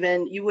 you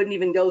wouldn't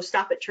even go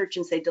stop at church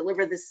and say,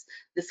 deliver this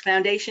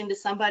foundation to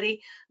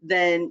somebody.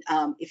 Then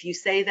if you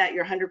say that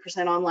you're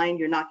 100% online,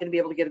 you're not going to be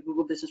able to get a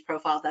Google Business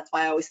Profile. That's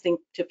why I always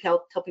think to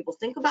tell people,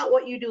 think about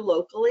what you do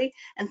locally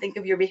and think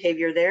of your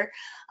behavior there.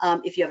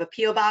 If you have a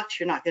PO box,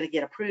 you're not going to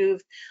get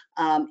approved.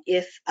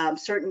 If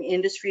certain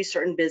industries,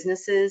 certain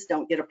businesses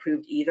don't get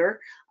approved either,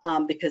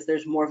 because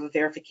there's more of a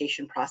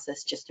verification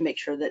process just to make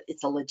sure that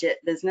it's a legit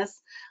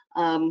business.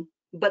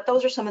 But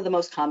those are some of the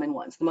most common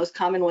ones. The most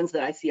common ones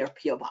that I see are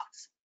PO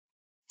box.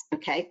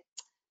 Okay.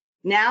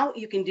 Now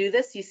you can do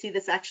this. You see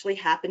this actually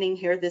happening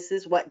here. This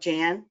is what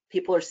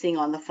people are seeing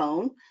on the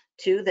phone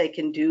too. They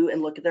can do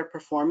and look at their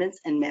performance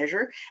and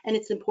measure. And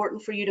it's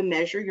important for you to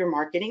measure your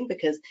marketing,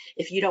 because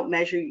if you don't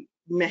measure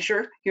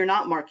measure, you're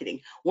not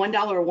marketing.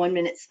 $1 or 1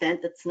 minute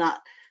spent that's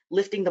not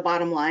lifting the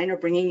bottom line or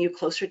bringing you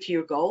closer to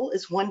your goal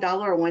is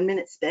 $1 or 1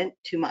 minute spent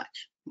too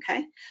much.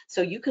 Okay,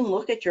 so you can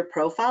look at your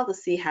profile to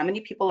see how many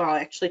people are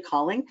actually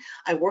calling.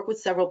 I work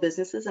with several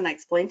businesses and I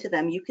explain to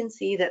them, you can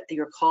see that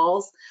your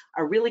calls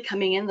are really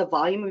coming in. The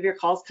volume of your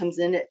calls comes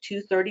in at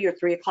 2:30 or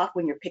 3 o'clock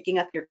when you're picking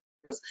up your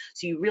calls.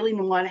 So you really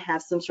want to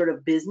have some sort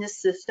of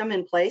business system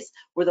in place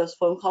where those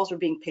phone calls are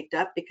being picked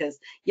up, because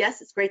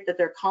yes, it's great that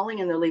they're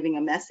calling and they're leaving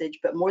a message,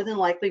 but more than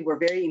likely we're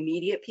very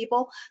immediate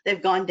people.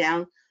 They've gone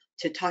down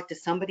to talk to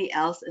somebody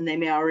else and they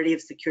may already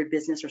have secured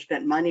business or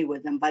spent money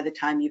with them by the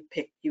time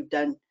you've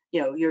done,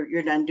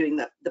 you're done doing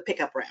the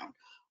pickup round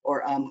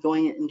or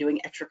going and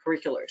doing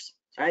extracurriculars.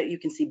 Right? You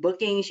can see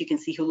bookings, you can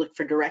see who looked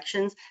for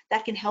directions.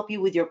 That can help you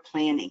with your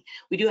planning.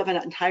 We do have an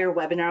entire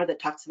webinar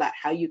that talks about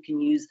how you can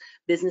use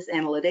business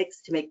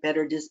analytics to make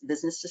better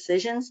business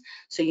decisions.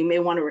 So you may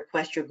want to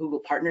request your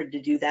Google partner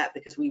to do that,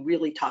 because we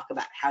really talk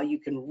about how you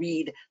can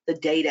read the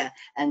data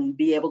and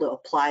be able to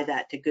apply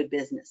that to good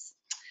business.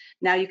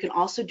 Now you can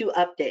also do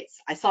updates.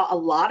 I saw a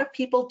lot of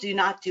people do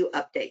not do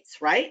updates,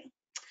 right?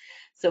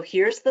 So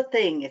here's the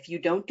thing, if you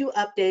don't do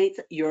updates,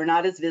 you're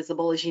not as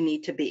visible as you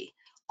need to be.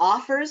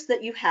 Offers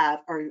that you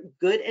have are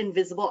good and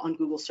visible on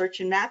Google Search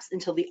and Maps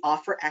until the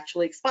offer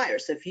actually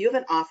expires. So if you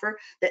have an offer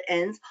that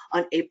ends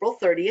on April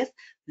 30th,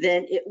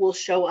 then it will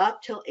show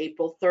up till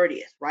April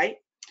 30th, right?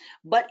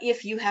 But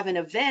if you have an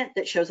event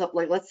that shows up,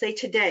 like let's say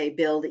today,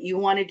 Bill, that you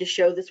wanted to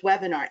show this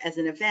webinar as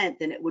an event,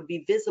 then it would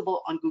be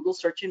visible on Google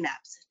Search and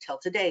Maps till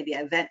today, the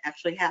event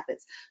actually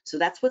happens. So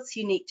that's what's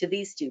unique to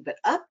these two. But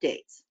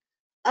updates,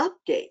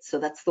 so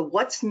that's the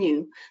what's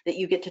new that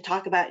you get to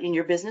talk about in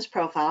your business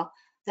profile,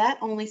 that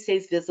only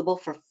stays visible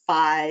for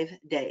 5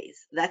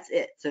 days. That's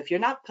it. So if you're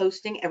not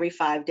posting every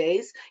 5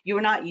 days, you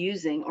are not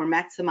using or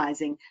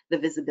maximizing the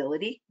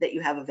visibility that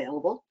you have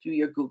available through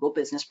your Google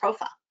business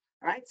profile.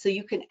 All right, so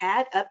you can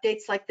add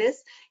updates like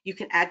this. You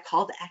can add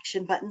call to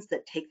action buttons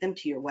that take them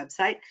to your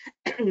website.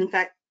 In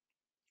fact,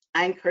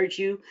 I encourage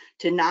you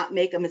to not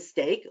make a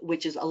mistake,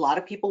 which is a lot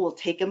of people will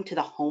take them to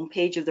the home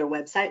page of their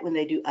website when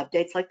they do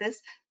updates like this.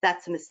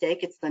 That's a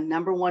mistake. It's the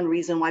 #1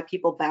 reason why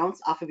people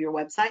bounce off of your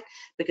website,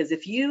 because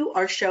if you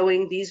are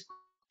showing these,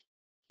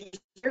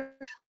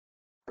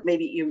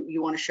 maybe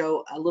you want to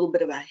show a little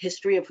bit of a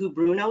history of who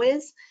Bruno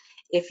is,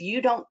 if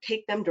you don't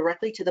take them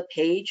directly to the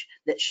page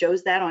that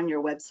shows that on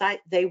your website,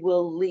 they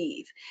will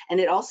leave. And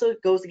it also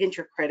goes against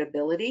your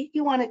credibility.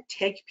 You want to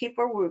take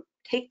people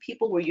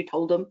where you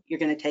told them you're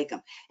going to take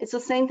them. It's the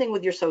same thing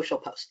with your social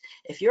post.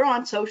 If you're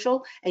on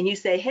social and you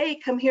say, hey,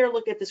 come here,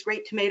 look at this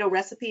great tomato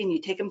recipe, and you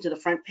take them to the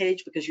front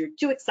page because you're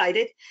too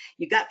excited,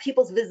 you got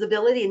people's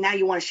visibility, and now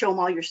you want to show them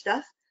all your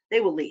stuff,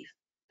 they will leave.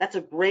 That's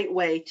a great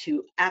way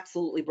to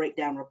absolutely break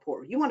down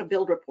rapport. You want to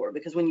build rapport,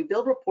 because when you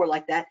build rapport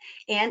like that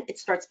and it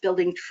starts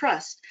building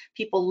trust,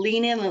 people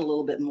lean in a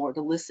little bit more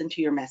to listen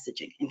to your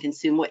messaging and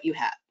consume what you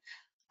have.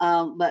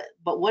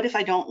 But what if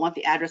I don't want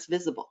the address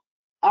visible?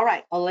 All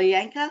right,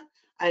 Oleyanka,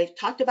 I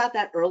talked about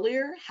that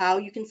earlier, how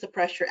you can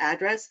suppress your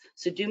address.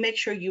 So do make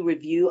sure you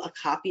review a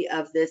copy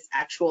of this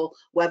actual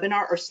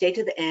webinar, or stay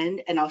to the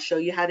end and I'll show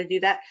you how to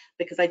do that,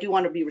 because I do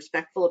want to be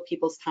respectful of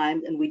people's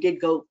time, and we did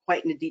go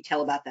quite into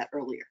detail about that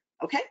earlier.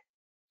 Okay.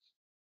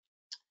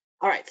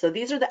 All right, so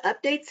these are the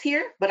updates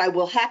here, but I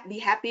will be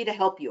happy to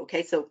help you.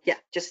 Okay, so yeah,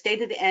 just stay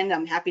to the end.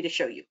 I'm happy to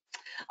show you.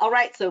 All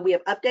right, so we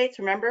have updates.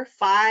 Remember,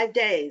 5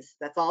 days.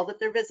 That's all that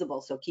they're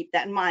visible. So keep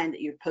that in mind,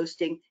 that you're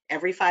posting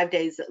every 5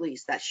 days at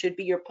least. That should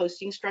be your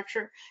posting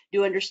structure.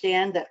 Do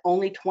understand that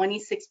only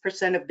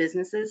 26% of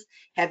businesses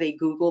have a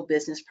Google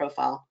business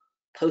profile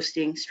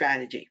posting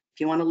strategy.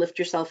 If you want to lift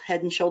yourself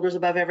head and shoulders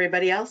above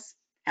everybody else,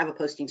 have a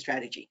posting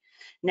strategy.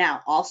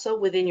 Now, also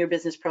within your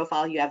business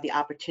profile, you have the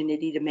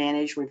opportunity to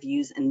manage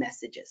reviews and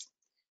messages.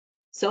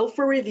 So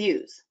for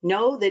reviews,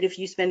 know that if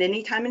you spend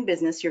any time in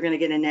business, you're going to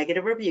get a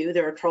negative review.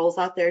 There are trolls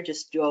out there.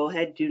 Just go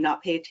ahead, do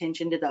not pay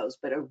attention to those.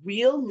 But a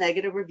real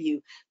negative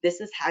review,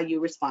 this is how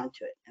you respond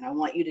to it. And I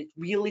want you to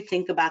really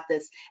think about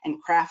this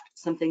and craft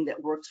something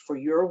that works for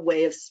your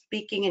way of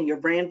speaking and your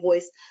brand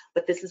voice.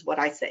 But this is what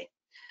I say.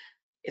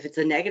 If it's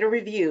a negative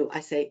review,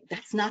 I say,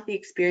 that's not the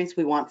experience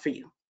we want for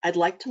you. I'd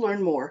like to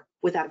learn more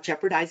without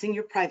jeopardizing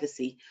your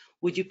privacy.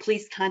 Would you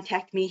please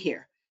contact me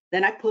here?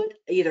 Then I put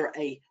either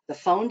the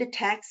phone to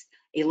text,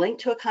 a link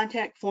to a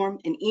contact form,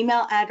 an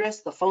email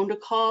address, the phone to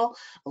call,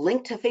 a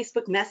link to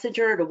Facebook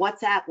Messenger, to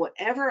WhatsApp,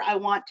 whatever I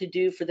want to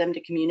do for them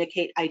to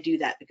communicate, I do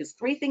that, because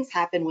 3 things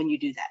happen when you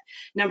do that.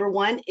 Number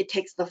 1, it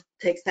takes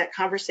that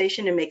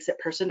conversation and makes it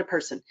person to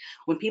person.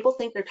 When people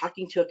think they're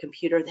talking to a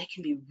computer, they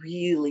can be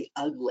really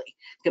ugly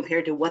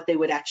compared to what they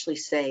would actually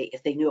say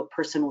if they knew a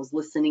person was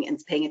listening and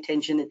paying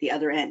attention at the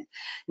other end.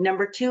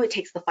 Number 2, it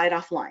takes the fight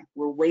offline.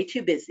 We're way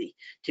too busy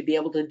to be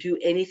able to do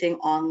anything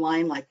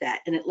online like that.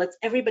 And it lets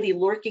everybody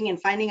lurking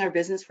and finding our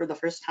business for the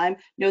first time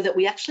know that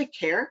we actually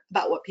care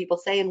about what people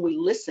say and we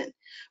listen,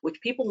 which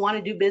people want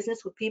to do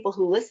business with people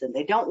who listen.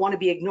 They don't want to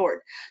be ignored.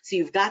 So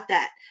you've got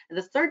that. And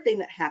the third thing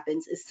that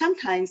happens is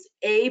sometimes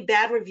a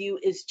bad review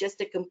is just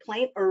a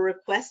complaint or a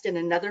request in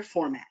another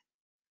format.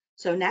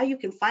 So now you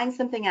can find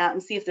something out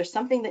and see if there's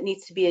something that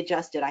needs to be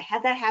adjusted. I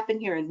had that happen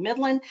here in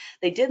Midland.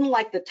 They didn't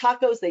like the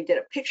tacos. They did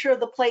a picture of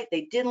the plate.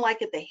 They didn't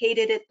like it. They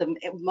hated it. The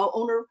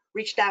owner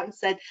reached out and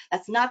said,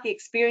 that's not the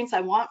experience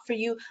I want for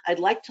you. I'd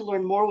like to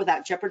learn more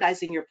without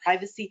jeopardizing your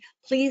privacy.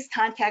 Please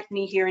contact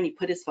me here. And he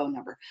put his phone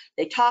number.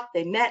 They talked,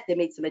 they met, they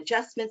made some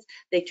adjustments.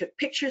 They took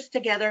pictures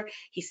together.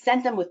 He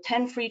sent them with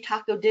 10 free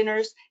taco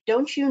dinners.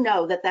 Don't you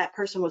know that that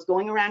person was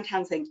going around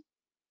town saying,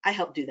 I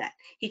helped do that.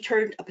 He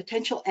turned a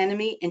potential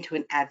enemy into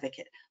an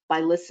advocate by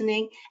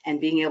listening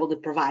and being able to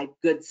provide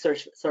good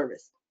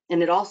service.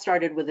 And it all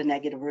started with a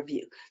negative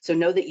review. So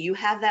know that you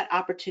have that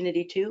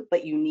opportunity too,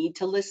 but you need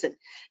to listen.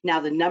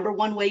 Now, the number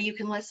one way you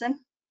can listen,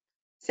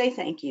 say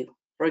thank you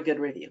for a good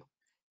review.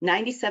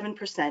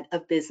 97%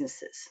 of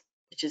businesses,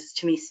 which is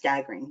to me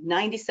staggering,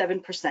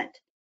 97%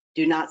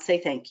 do not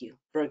say thank you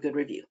for a good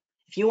review.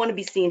 If you want to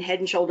be seen head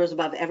and shoulders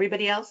above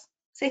everybody else,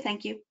 say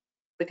thank you,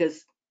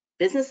 because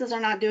businesses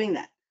are not doing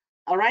that.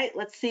 All right,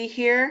 let's see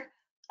here.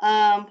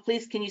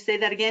 Please, can you say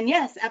that again?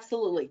 Yes,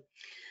 absolutely.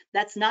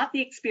 That's not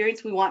the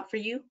experience we want for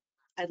you.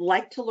 I'd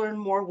like to learn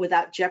more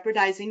without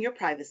jeopardizing your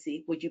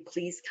privacy. Would you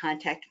please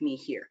contact me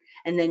here?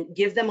 And then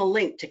give them a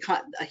link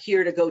to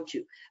here to go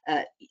to,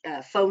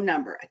 a phone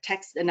number,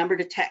 a number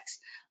to text,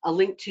 a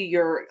link to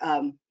your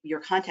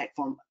contact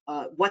form,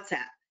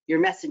 WhatsApp, your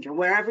messenger,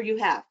 wherever you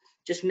have.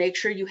 Just make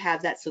sure you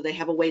have that so they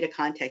have a way to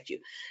contact you.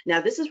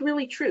 Now, this is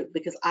really true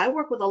because I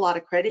work with a lot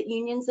of credit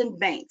unions and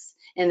banks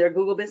in their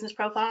Google business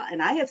profile,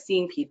 and I have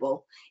seen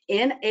people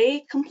in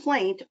a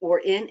complaint or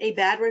in a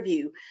bad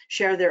review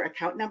share their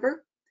account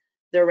number,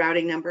 their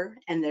routing number,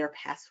 and their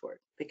password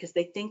because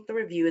they think the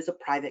review is a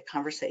private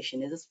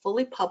conversation. It is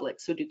fully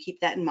public, so do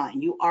keep that in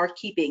mind. You are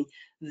keeping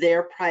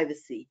their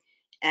privacy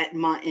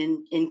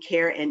in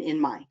care and in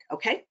mind,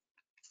 okay?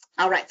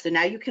 All right, so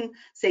now you can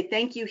say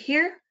thank you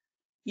here.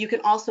 You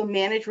can also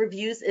manage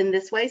reviews in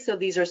this way. So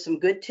these are some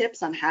good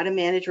tips on how to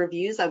manage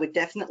reviews. I would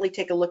definitely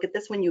take a look at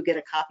this when you get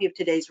a copy of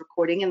today's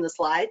recording and the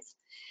slides.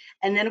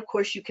 And then of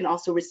course you can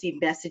also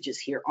receive messages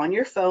here on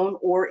your phone,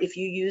 or if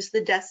you use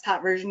the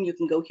desktop version, you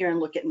can go here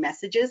and look at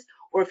messages,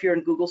 or if you're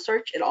in Google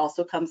search, it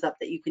also comes up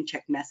that you can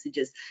check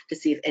messages to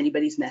see if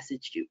anybody's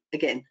messaged you.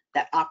 Again,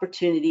 that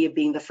opportunity of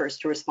being the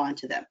first to respond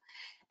to them.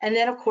 And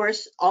then of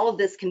course, all of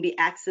this can be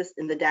accessed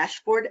in the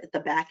dashboard at the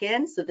back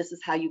end. So this is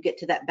how you get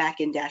to that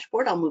back end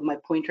dashboard. I'll move my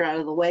pointer out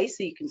of the way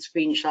so you can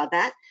screenshot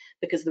that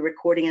because the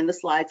recording and the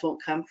slides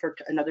won't come for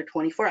another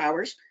 24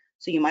 hours.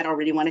 So you might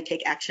already want to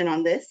take action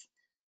on this.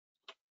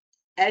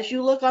 As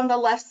you look on the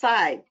left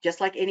side,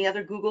 just like any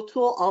other Google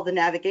tool, all the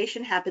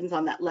navigation happens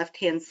on that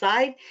left-hand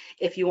side.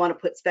 If you want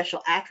to put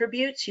special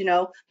attributes, you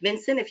know,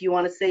 Vincent, if you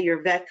want to say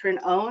you're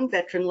veteran-owned,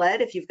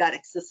 veteran-led, if you've got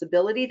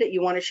accessibility that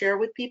you want to share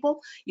with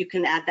people, you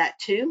can add that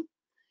too.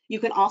 You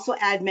can also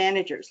add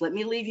managers. Let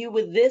me leave you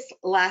with this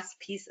last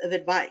piece of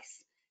advice.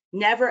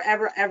 Never,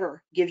 ever,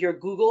 ever give your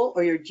Google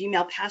or your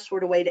Gmail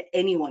password away to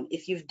anyone.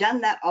 If you've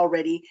done that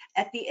already,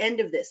 at the end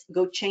of this,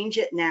 go change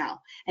it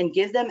now and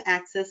give them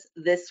access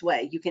this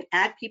way. You can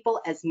add people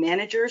as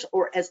managers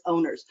or as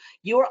owners.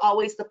 You are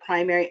always the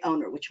primary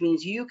owner, which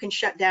means you can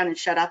shut down and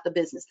shut out the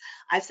business.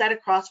 I've sat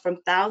across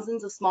from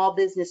thousands of small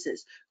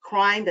businesses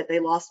crying that they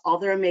lost all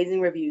their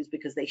amazing reviews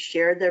because they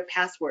shared their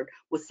password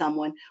with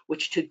someone,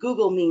 which to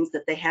Google means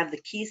that they have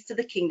the keys to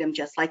the kingdom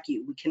just like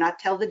you. We cannot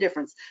tell the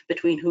difference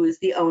between who is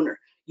the owner.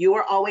 You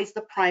are always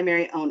the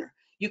primary owner.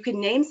 You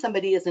can name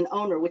somebody as an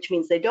owner, which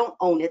means they don't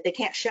own it. They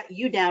can't shut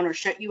you down or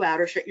shut you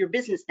out or shut your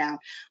business down,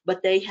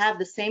 but they have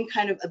the same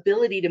kind of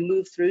ability to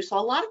move through. So a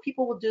lot of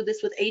people will do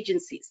this with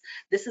agencies.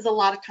 This is a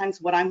lot of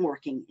times what I'm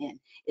working in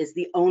is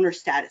the owner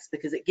status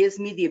because it gives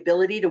me the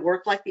ability to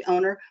work like the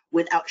owner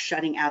without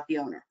shutting out the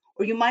owner.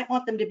 Or you might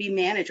want them to be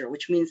manager,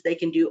 which means they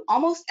can do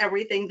almost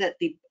everything that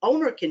the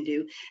owner can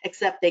do,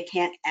 except they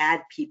can't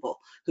add people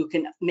who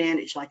can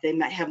manage. Like they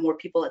might have more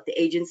people at the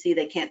agency,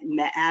 they can't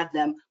add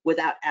them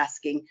without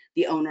asking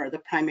the owner, the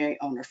primary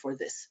owner, for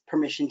this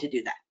permission to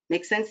do that.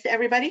 Make sense to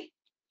everybody?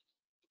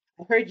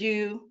 I heard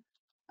you,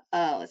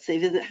 let's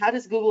see, how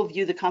does Google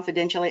view the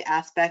confidentiality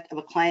aspect of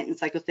a client and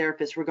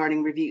psychotherapist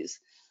regarding reviews?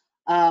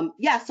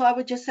 Yeah, so I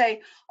would just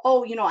say,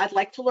 oh, you know, I'd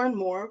like to learn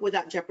more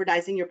without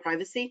jeopardizing your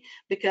privacy,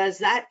 because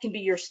that can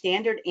be your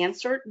standard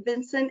answer,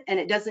 Vincent, and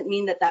it doesn't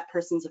mean that that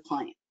person's a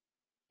client.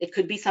 It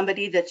could be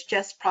somebody that's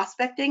just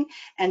prospecting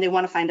and they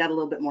want to find out a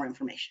little bit more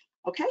information,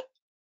 okay?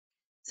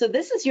 So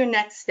this is your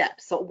next step.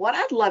 So what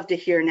I'd love to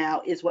hear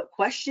now is what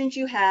questions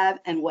you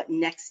have and what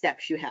next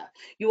steps you have.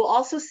 You will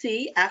also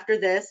see after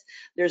this,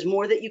 there's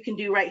more that you can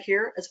do right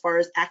here as far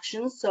as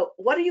actions. So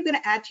what are you going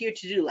to add to your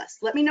to-do list?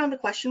 Let me know in the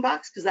question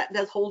box because that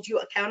does hold you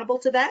accountable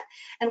to that.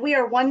 And we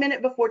are 1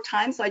 minute before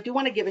time. So I do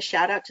want to give a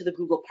shout out to the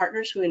Google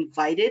partners who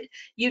invited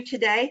you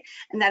today.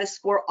 And that is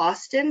Score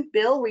Austin.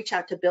 Bill, reach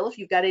out to Bill if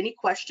you've got any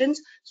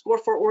questions. Score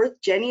Fort Worth,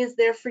 Jenny is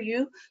there for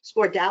you.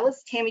 Score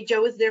Dallas, Tammy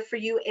Jo is there for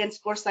you. And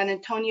Score San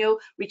Antonio,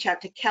 reach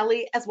out to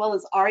Kelly, as well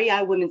as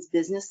REI Women's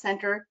Business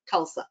Center,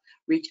 Tulsa.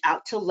 Reach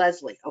out to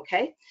Leslie,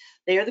 okay?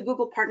 They are the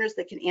Google partners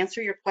that can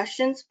answer your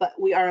questions, but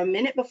we are a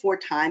minute before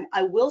time.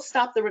 I will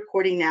stop the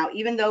recording now,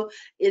 even though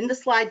in the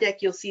slide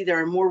deck, you'll see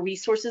there are more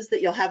resources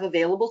that you'll have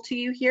available to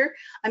you here.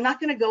 I'm not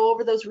going to go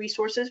over those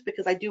resources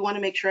because I do want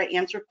to make sure I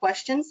answer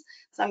questions.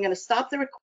 So I'm going to stop the recording.